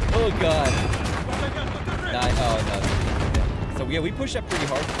 Oh god. Oh no. So yeah, we pushed up pretty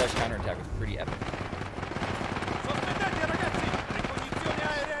hard. The flash counterattack was pretty epic.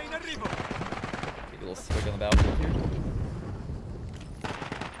 Take a little swig on the battlefield here.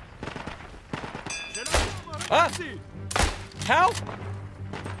 Ah! How?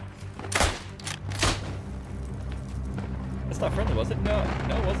 That's not friendly, was it? No,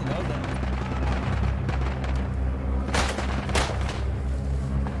 it wasn't. That was that.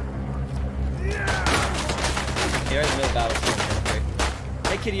 Yeah, right in the middle of battle. Great.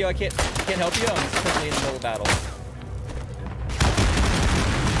 Hey, Kitty, I can't help you. I'm just currently in the middle of battle.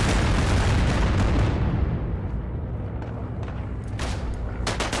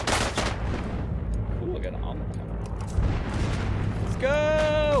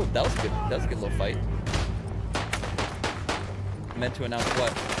 That was good. That was a good little fight. Meant to announce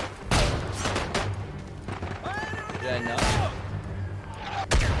what? Did I not?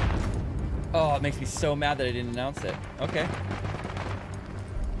 Oh, it makes me so mad that I didn't announce it. Okay.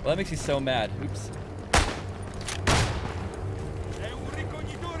 Well, that makes me so mad. Oops.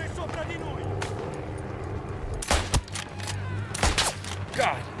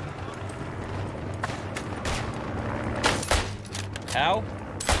 God. How?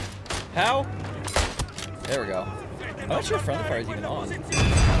 How? There we go. I'm not sure if friendly fire is even on. I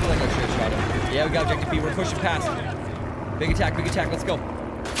feel like I should have shot him. Yeah, we got objective B. We're pushing past. Big attack, big attack. Let's go.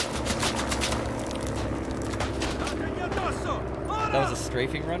 That was a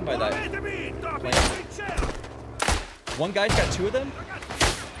strafing run by that plane. One guy's got 2 of them.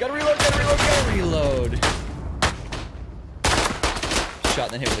 Gotta reload, gotta reload, gotta reload. Shot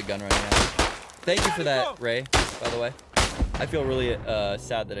and then hit with a gun right now. Thank you for that, Ray, by the way. I feel really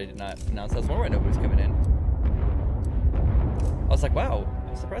sad that I did not announce that. I was wondering why nobody was coming in. I was like, wow,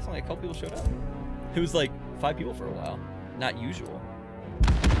 surprisingly a couple people showed up. It was like 5 people for a while. Not usual.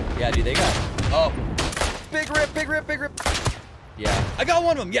 Yeah, dude, they got... Oh. Big rip, big rip, big rip. Yeah, I got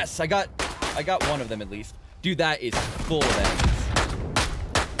one of them. Yes, I got one of them at least. Dude, that is full of enemies.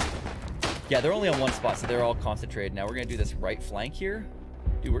 Yeah, they're only on one spot, so they're all concentrated. Now we're gonna do this right flank here.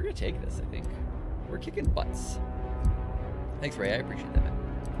 Dude, we're gonna take this, I think. We're kicking butts. Thanks, Ray. I appreciate that, man.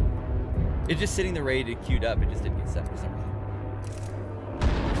 It's just sitting there ready to queued up. It just didn't get set for some reason.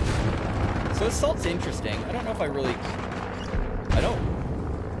 So assault's interesting. I don't know if I really... I don't...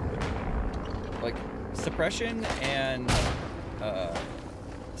 Like, suppression and...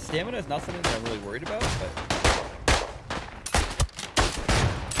 stamina is not something that I'm really worried about, but...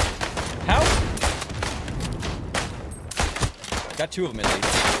 How? Got 2 of them at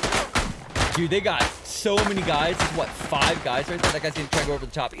least. Dude, they got so many guys. There's what, 5 guys right there? That guy's gonna try to go over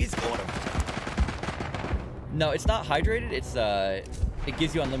the top. He's going to... No, it's not hydrated. It's it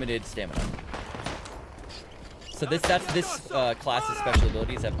gives you unlimited stamina. So this class's special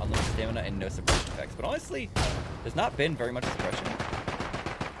abilities have unlimited stamina and no suppression effects. But honestly, there's not been very much suppression.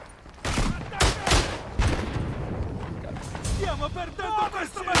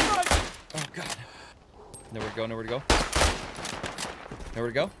 Oh god. Nowhere to go, nowhere to go. Nowhere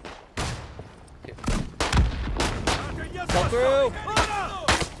to go. Okay. Come through!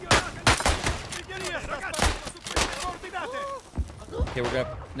 Okay,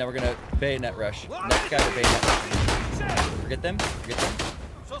 now we're gonna bayonet rush. Next guy to bayonet rush. Forget them. Forget them.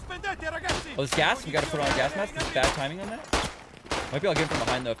 Oh, there's gas. We gotta put on a gas mask. There's bad timing on that. Might be able to get from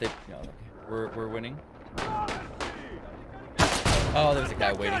behind though if they. No, okay. We're winning. Oh, there's a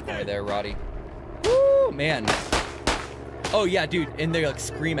guy waiting for me there, Roddy. Woo, man. Oh yeah, dude, and they like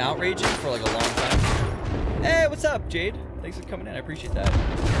scream outraging for like a long time. Hey, what's up, Jade? Thanks for coming in. I appreciate that.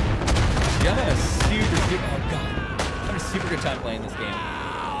 Yeah, I'm having a super good time playing this game.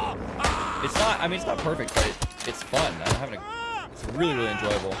 It's not, I mean, it's not perfect, but it's fun. It's really, really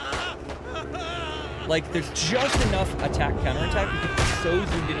enjoyable. Like, there's just enough attack, counterattack. You can be so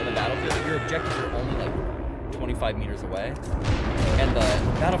zoomed in on the battlefield that your objectives are only like 25 meters away. And the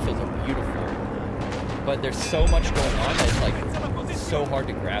battlefields are beautiful. But there's so much going on that it's like, it's so hard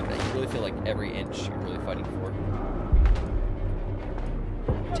to grab that you really feel like every inch you're really fighting for.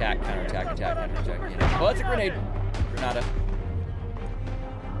 Attack, counterattack, attack, counterattack. Yeah. Oh, that's a grenade. Grenada.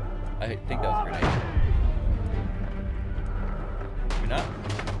 I think that was a grenade. Maybe not.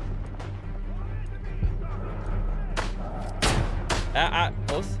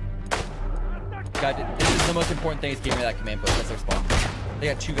 Close. God, this is the most important thing is giving me that command post. That's their spawn. They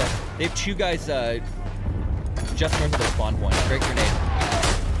got 2 guys. They have 2 guys just north of their spawn point. Great grenade.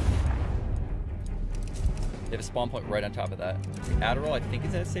 They have a spawn point right on top of that. Adderall, I think,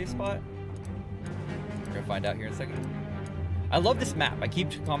 is at a safe spot. We're gonna find out here in a second. I love this map. I keep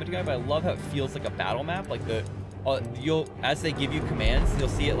commenting on it, but I love how it feels like a battle map. Like as they give you commands, you'll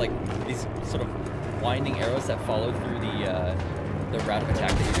see it like these sort of winding arrows that follow through the route of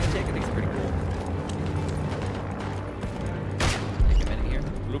attack that you're gonna take. I think it's pretty cool. Take a minute here.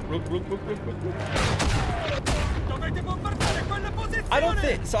 I don't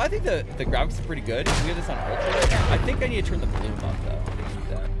think so. I think the graphics are pretty good. We have this on ultra right now. I think I need to turn the bloom up though.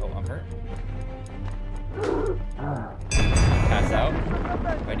 Oh, I'm hurt. Pass out.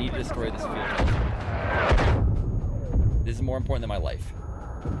 I need to destroy this field. This is more important than my life.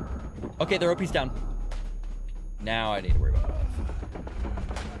 Okay, their OP's down. Now I need to worry about my life.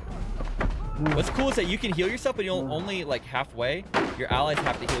 What's cool is that you can heal yourself, but you'll only like halfway. Your allies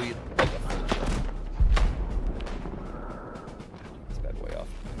have to heal you like a full shot. This bad boy off.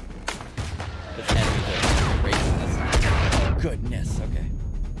 This enemy's like racing this. Oh goodness. Okay.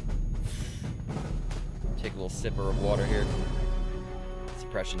 Take a little sipper of water here.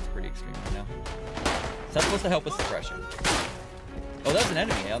 Suppression's pretty extreme right now. It's not supposed to help with suppression. Oh, that's an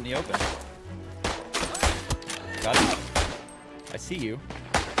enemy out in the open. Got it. I see you.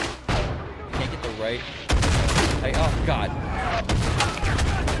 at the right. Hey, oh god.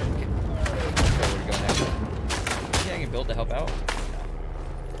 Okay. Where to go next? Yeah, I can build to help out.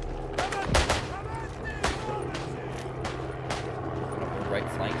 Right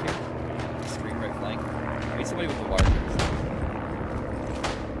flank here. Extreme right flank. I need somebody with the wire cutters.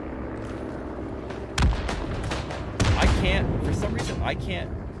 I can't, for some reason, I can't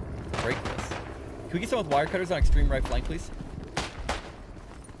break this. Can we get someone with wire cutters on extreme right flank, please?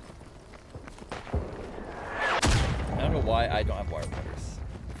 I don't know why I don't have wire cutters.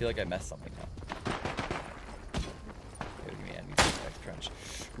 I feel like I messed something up. Okay, give me a next trench.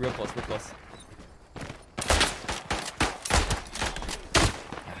 Real close, real close.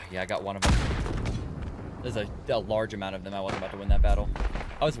 Yeah, I got one of them. There's a large amount of them. I wasn't about to win that battle.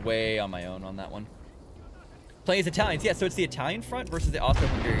 I was way on my own on that one. Playing as Italians. Yeah, so it's the Italian front versus the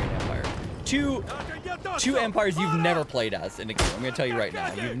Austro-Hungarian Empire. Two empires you've never played as in a game. I'm going to tell you right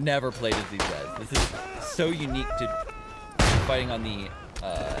now. You've never played as these guys. This is so unique to fighting on the,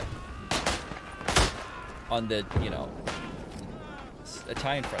 you know,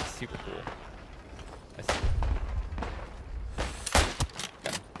 Italian front. Super cool. I see.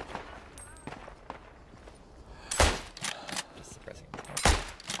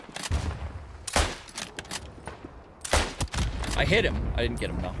 I hit him. I didn't get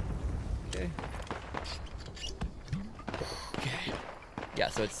him though. Okay. Okay. Yeah,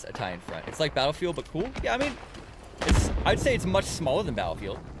 so it's Italian front. It's like Battlefield, but cool. Yeah, I mean, I'd say it's much smaller than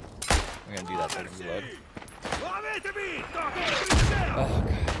Battlefield. I'm gonna do that so I can reload. Oh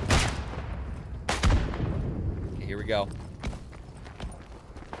god. Okay, here we go.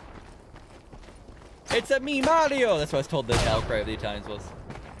 It's a me, Mario. That's what I was told the battle cry of the Italians was.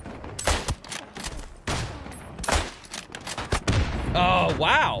 Oh,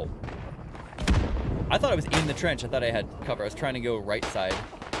 wow. I thought I was in the trench. I thought I had cover. I was trying to go right side.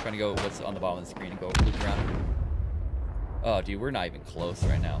 Trying to go what's on the bottom of the screen and go loop around. Oh, dude, we're not even close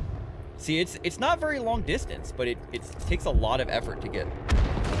right now. See, it's not very long distance, but it takes a lot of effort to get.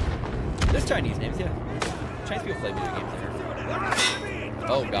 There's Chinese names, yeah. Chinese people play video games there.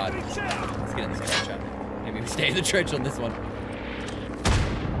 Oh, God. Let's get in this trench, huh? Maybe we stay in the trench on this one.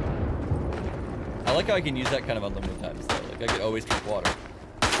 I like how I can use that kind of unlimited times though. Like I could always drink water.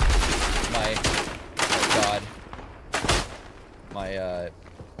 Oh god. My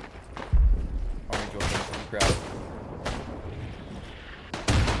orange open from the crowd.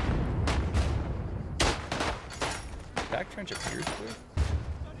 Back trench appears clear.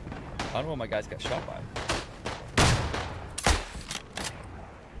 I don't know what my guys got shot by.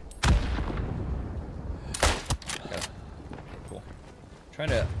 Okay, cool. Trying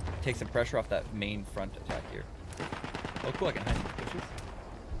to take some pressure off that main front attack here. Oh, cool, I can hide in the bushes.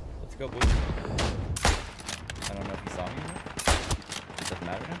 Let's go, boys. I don't know if he saw me or not. Doesn't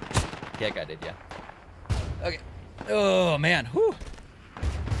matter now. Yeah, guy did, yeah. Okay. Oh, man. Whew.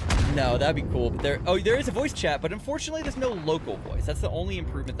 No, that'd be cool. But there is a voice chat, but unfortunately there's no local voice. That's the only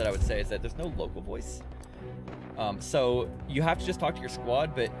improvement that I would say is that there's no local voice. So you have to just talk to your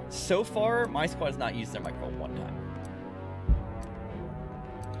squad, but so far, my squad has not used their microphone one time.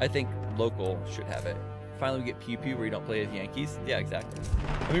 I think local should have it. Finally, we get pew pew where you don't play as Yankees. Yeah, exactly.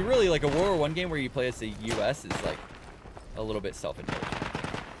 I mean, really, like a World War I game where you play as the U.S. is like a little bit self-indulgent,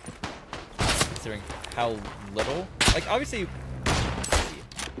 considering how little. Like, obviously,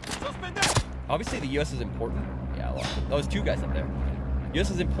 the U.S. is important. Yeah, a lot. Those two guys up there. U.S.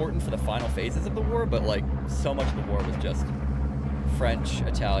 is important for the final phases of the war, but like so much of the war was just French,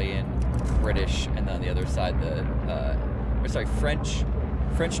 Italian, British, and then on the other side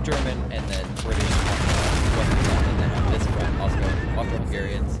French, German, and then British, and then on this front,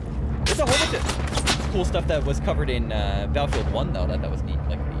 Austro-Hungarians. There's a whole bunch of cool stuff that was covered in Battlefield 1, though, that was neat,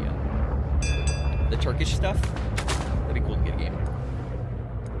 like the Turkish stuff. That'd be cool to get a game.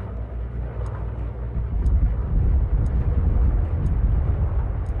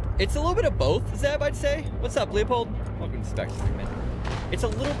 It's a little bit of both, Zeb, I'd say. What's up, Leopold? Welcome to Back to Stream, man. It's a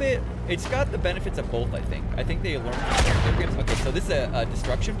little bit, it's got the benefits of both, I think. I think they learned from their games. Okay, so this is a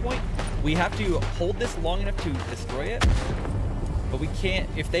destruction point. We have to hold this long enough to destroy it, but we can't,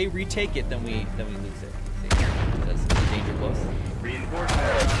 if they retake it, then we lose it. See? That's danger close.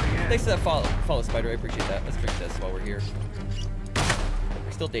 Thanks for that follow, Spider, I appreciate that. Let's drink this while we're here.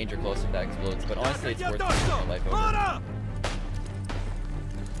 We're still danger close if that explodes, but honestly, it's worth taking our life over.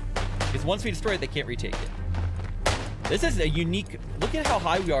 Because once we destroy it, they can't retake it. This is a unique... Look at how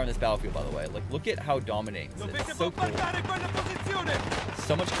high we are on this battlefield, by the way. Like, look at how dominating this is. It's so cool.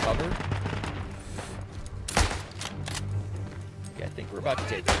 So much cover. Okay, I think we're about to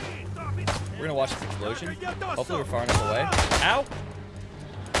take it. We're going to watch this explosion. Hopefully we're far enough away. Ow!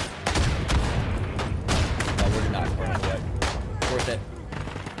 we're not going away. Worth it.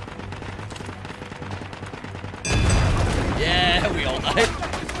 Yeah, we all died.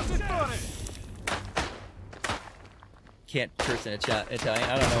 Can't curse in Italian.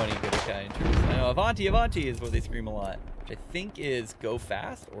 I don't know any good Italian terms. I know Avanti, Avanti is what they scream a lot, which I think is go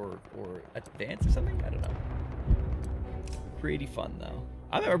fast or advance or something. I don't know. Pretty fun though.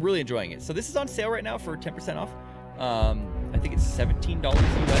 I'm really enjoying it. So this is on sale right now for 10% off. I think it's $17 US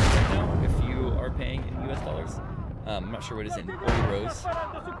right now if you are paying in US dollars. I'm not sure what it is in euros,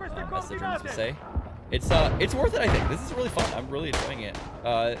 as the Germans would say. It's worth it, I think. This is really fun. I'm really enjoying it.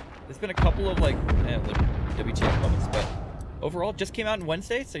 There's been a couple of like WTF moments, but overall, just came out on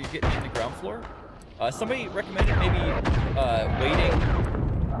Wednesday, so you're getting in the ground floor. Somebody recommended maybe waiting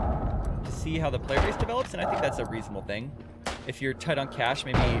to see how the player base develops, and I think that's a reasonable thing. If you're tight on cash,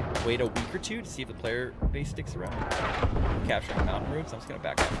 maybe wait a week or two to see if the player base sticks around. Capturing mountain roads. I'm just gonna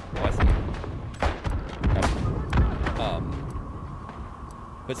back up. Oh, I see.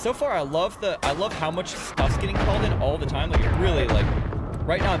 But so far, I love how much stuff's getting called in all the time. Like it really like.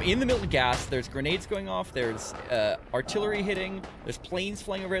 Right now, I'm in the middle of gas. There's grenades going off. There's artillery hitting. There's planes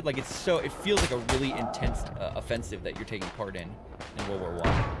flying overhead. Like it feels like a really intense offensive that you're taking part in World War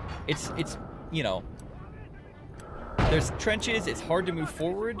I. It's you know, there's trenches. It's hard to move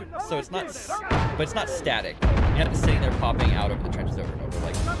forward, so it's not, but it's not static. You're not sitting there popping out over the trenches over and over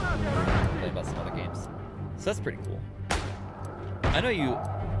like playing about some other games. So that's pretty cool. I know you,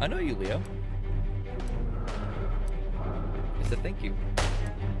 Leo. I said thank you.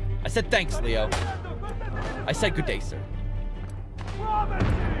 I said thanks, Leo. I said good day, sir.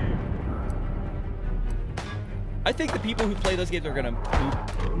 I think the people who play those games are gonna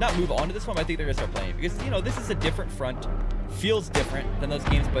not move on to this one. I think they're gonna start playing it because you know this is a different front, feels different than those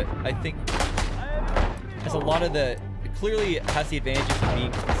games. But I think has a lot of the clearly has the advantages of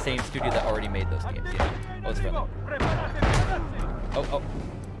being the same studio that already made those games. Yeah. Oh, it's friendly. Oh.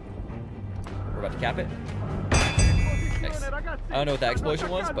 We're about to cap it. Nice. I don't know what that explosion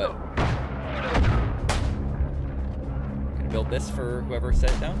was, but gonna build this for whoever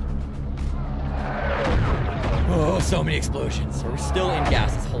set it down. Oh, so many explosions. We're still in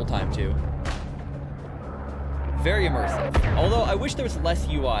gas this whole time too. Very immersive. Although I wish there was less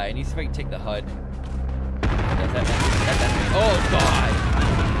UI. I need to see if I can take the HUD. Oh god!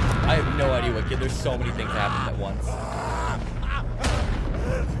 I have no idea what. There's so many things happening at once.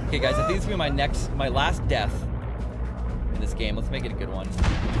 Okay, guys, I think this is gonna be my last death. This game. Let's make it a good one.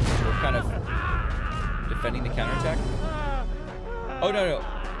 We're kind of defending the counterattack. Oh no.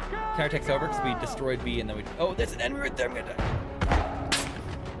 Counterattack's over because we destroyed B and then we. Oh, there's an enemy right there. I'm gonna die.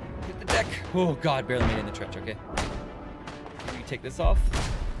 Hit the deck. Oh god, barely made it in the trench. Okay. Can you take this off?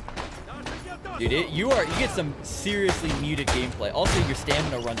 Dude, you get some seriously muted gameplay. Also, your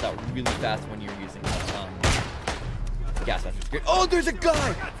stamina runs out really fast when you're using gas master. Oh, there's a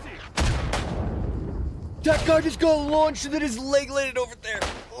guy. That guy just got launched and then his leg landed over there.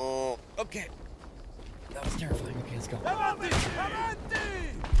 Oh, okay. That was terrifying. Okay, let's go.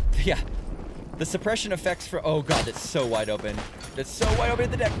 Yeah. The suppression effects for... Oh, God, that's so wide open. That's so wide open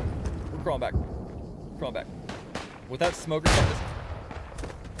at the deck. We're crawling back. Crawling back. Without smoke or something.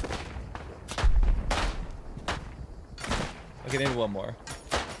 Okay, maybe one more.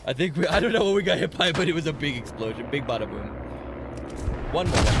 I don't know what we got hit by, but it was a big explosion. Big bada boom. One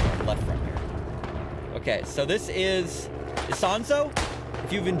more left front here. Okay, so this is Isonzo.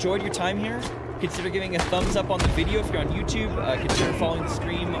 If you've enjoyed your time here, consider giving a thumbs up on the video. If you're on YouTube, consider following the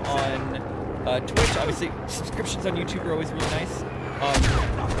stream on Twitch. Obviously, subscriptions on YouTube are always really nice.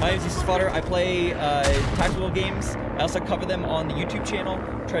 My name is UselessFodder. I play tactical games. I also cover them on the YouTube channel.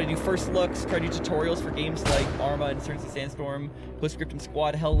 Try to do first looks, try to do tutorials for games like Arma, Insurgency Sandstorm, Postscript and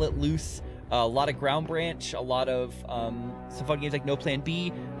Squad, Hell Let Loose, a lot of Ground Branch, a lot of some fun games like No Plan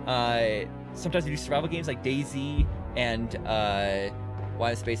B. Sometimes we do survival games like DayZ and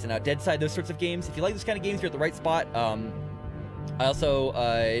Why Space and Out Deadside, those sorts of games. If you like those kind of games, you're at the right spot. I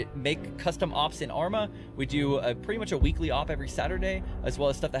also make custom ops in Arma. We do pretty much a weekly op every Saturday, as well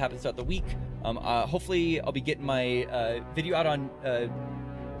as stuff that happens throughout the week. Hopefully, I'll be getting my video out on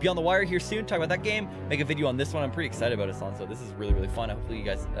Beyond the Wire here soon, talk about that game, make a video on this one. I'm pretty excited about Isonzo. This is really, really fun. Hopefully, you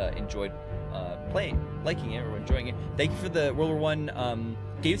guys enjoyed liking it, or enjoying it. Thank you for the World War I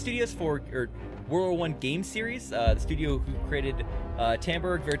Game Studios or World War I Games Series, the studio who created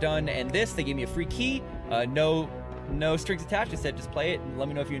Tannenberg, Verdun, and this. They gave me a free key. No strings attached. I said just play it and let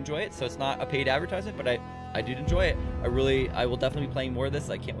me know if you enjoy it. So it's not a paid advertisement, but I I did enjoy it. I will definitely be playing more of this.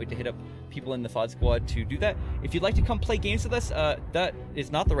 I can't wait to hit up people in the FOD squad to do that. If you'd like to come play games with us, that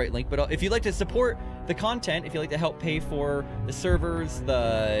is not the right link, but if you'd like to support the content, if you'd like to help pay for the servers,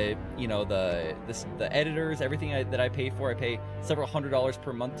 the editors, everything that I pay for, I pay several $100s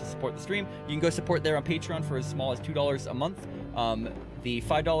per month to support the stream. You can go support there on Patreon for as small as $2 a month. The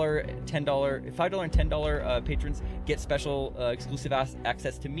 $5 and $10 patrons get special exclusive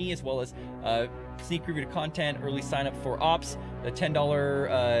access to me, as well as sneak preview to content, early sign up for ops. The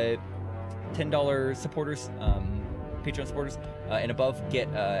 $10 supporters, Patreon supporters and above get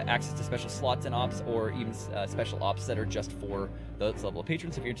access to special slots and ops, or even special ops that are just for those level of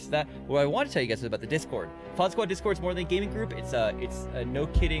patrons. If you're interested in that, what I want to tell you guys is about the Discord. FOD Squad Discord is more than a gaming group. It's a no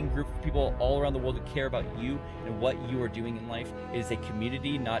kidding group of people all around the world who care about you and what you are doing in life. It is a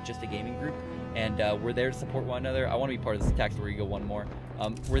community, not just a gaming group. And we're there to support one another. I want to be part of this tax where you go one more.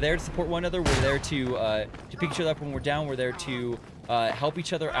 We're there to support one another. We're there to pick each other up when we're down. We're there to help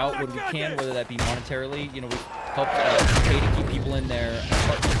each other out when we can, whether that be monetarily. You know, we've helped pay to keep people in their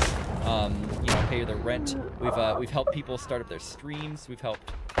apartments. You know, pay their rent. We've helped people start up their streams. We've helped.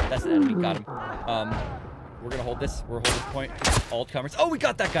 That's an enemy. Got him. We're gonna hold this. We're holding point. All comers. Oh, we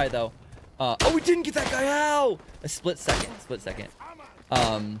got that guy though. Oh, we didn't get that guy. How? A split second. Split second.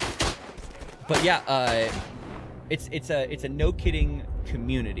 But yeah, it's a no kidding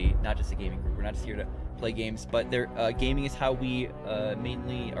community, not just a gaming group. We're not just here to play games, but gaming is how we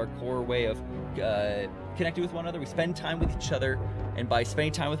mainly our core way of connecting with one another. We spend time with each other, and by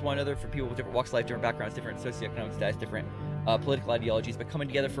spending time with one another, for people with different walks of life, different backgrounds, different socioeconomic status, different political ideologies, but coming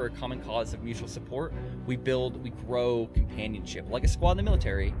together for a common cause of mutual support, we grow companionship, like a squad in the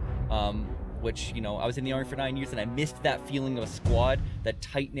military. Which, you know, I was in the Army for 9 years, and I missed that feeling of a squad, that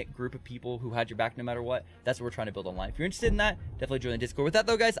tight-knit group of people who had your back no matter what. That's what we're trying to build online. If you're interested in that, definitely join the Discord. With that,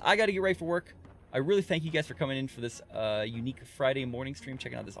 though, guys, I got to get ready for work. I really thank you guys for coming in for this unique Friday morning stream,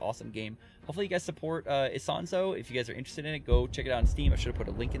 checking out this awesome game. Hopefully you guys support Isonzo. If you guys are interested in it, go check it out on Steam. I should have put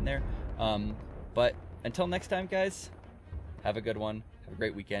a link in there. But until next time, guys, have a good one. Have a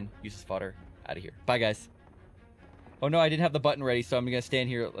great weekend. UselessFodder, out of here. Bye, guys. Oh no, I didn't have the button ready, so I'm gonna stand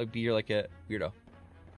here, be here like a weirdo.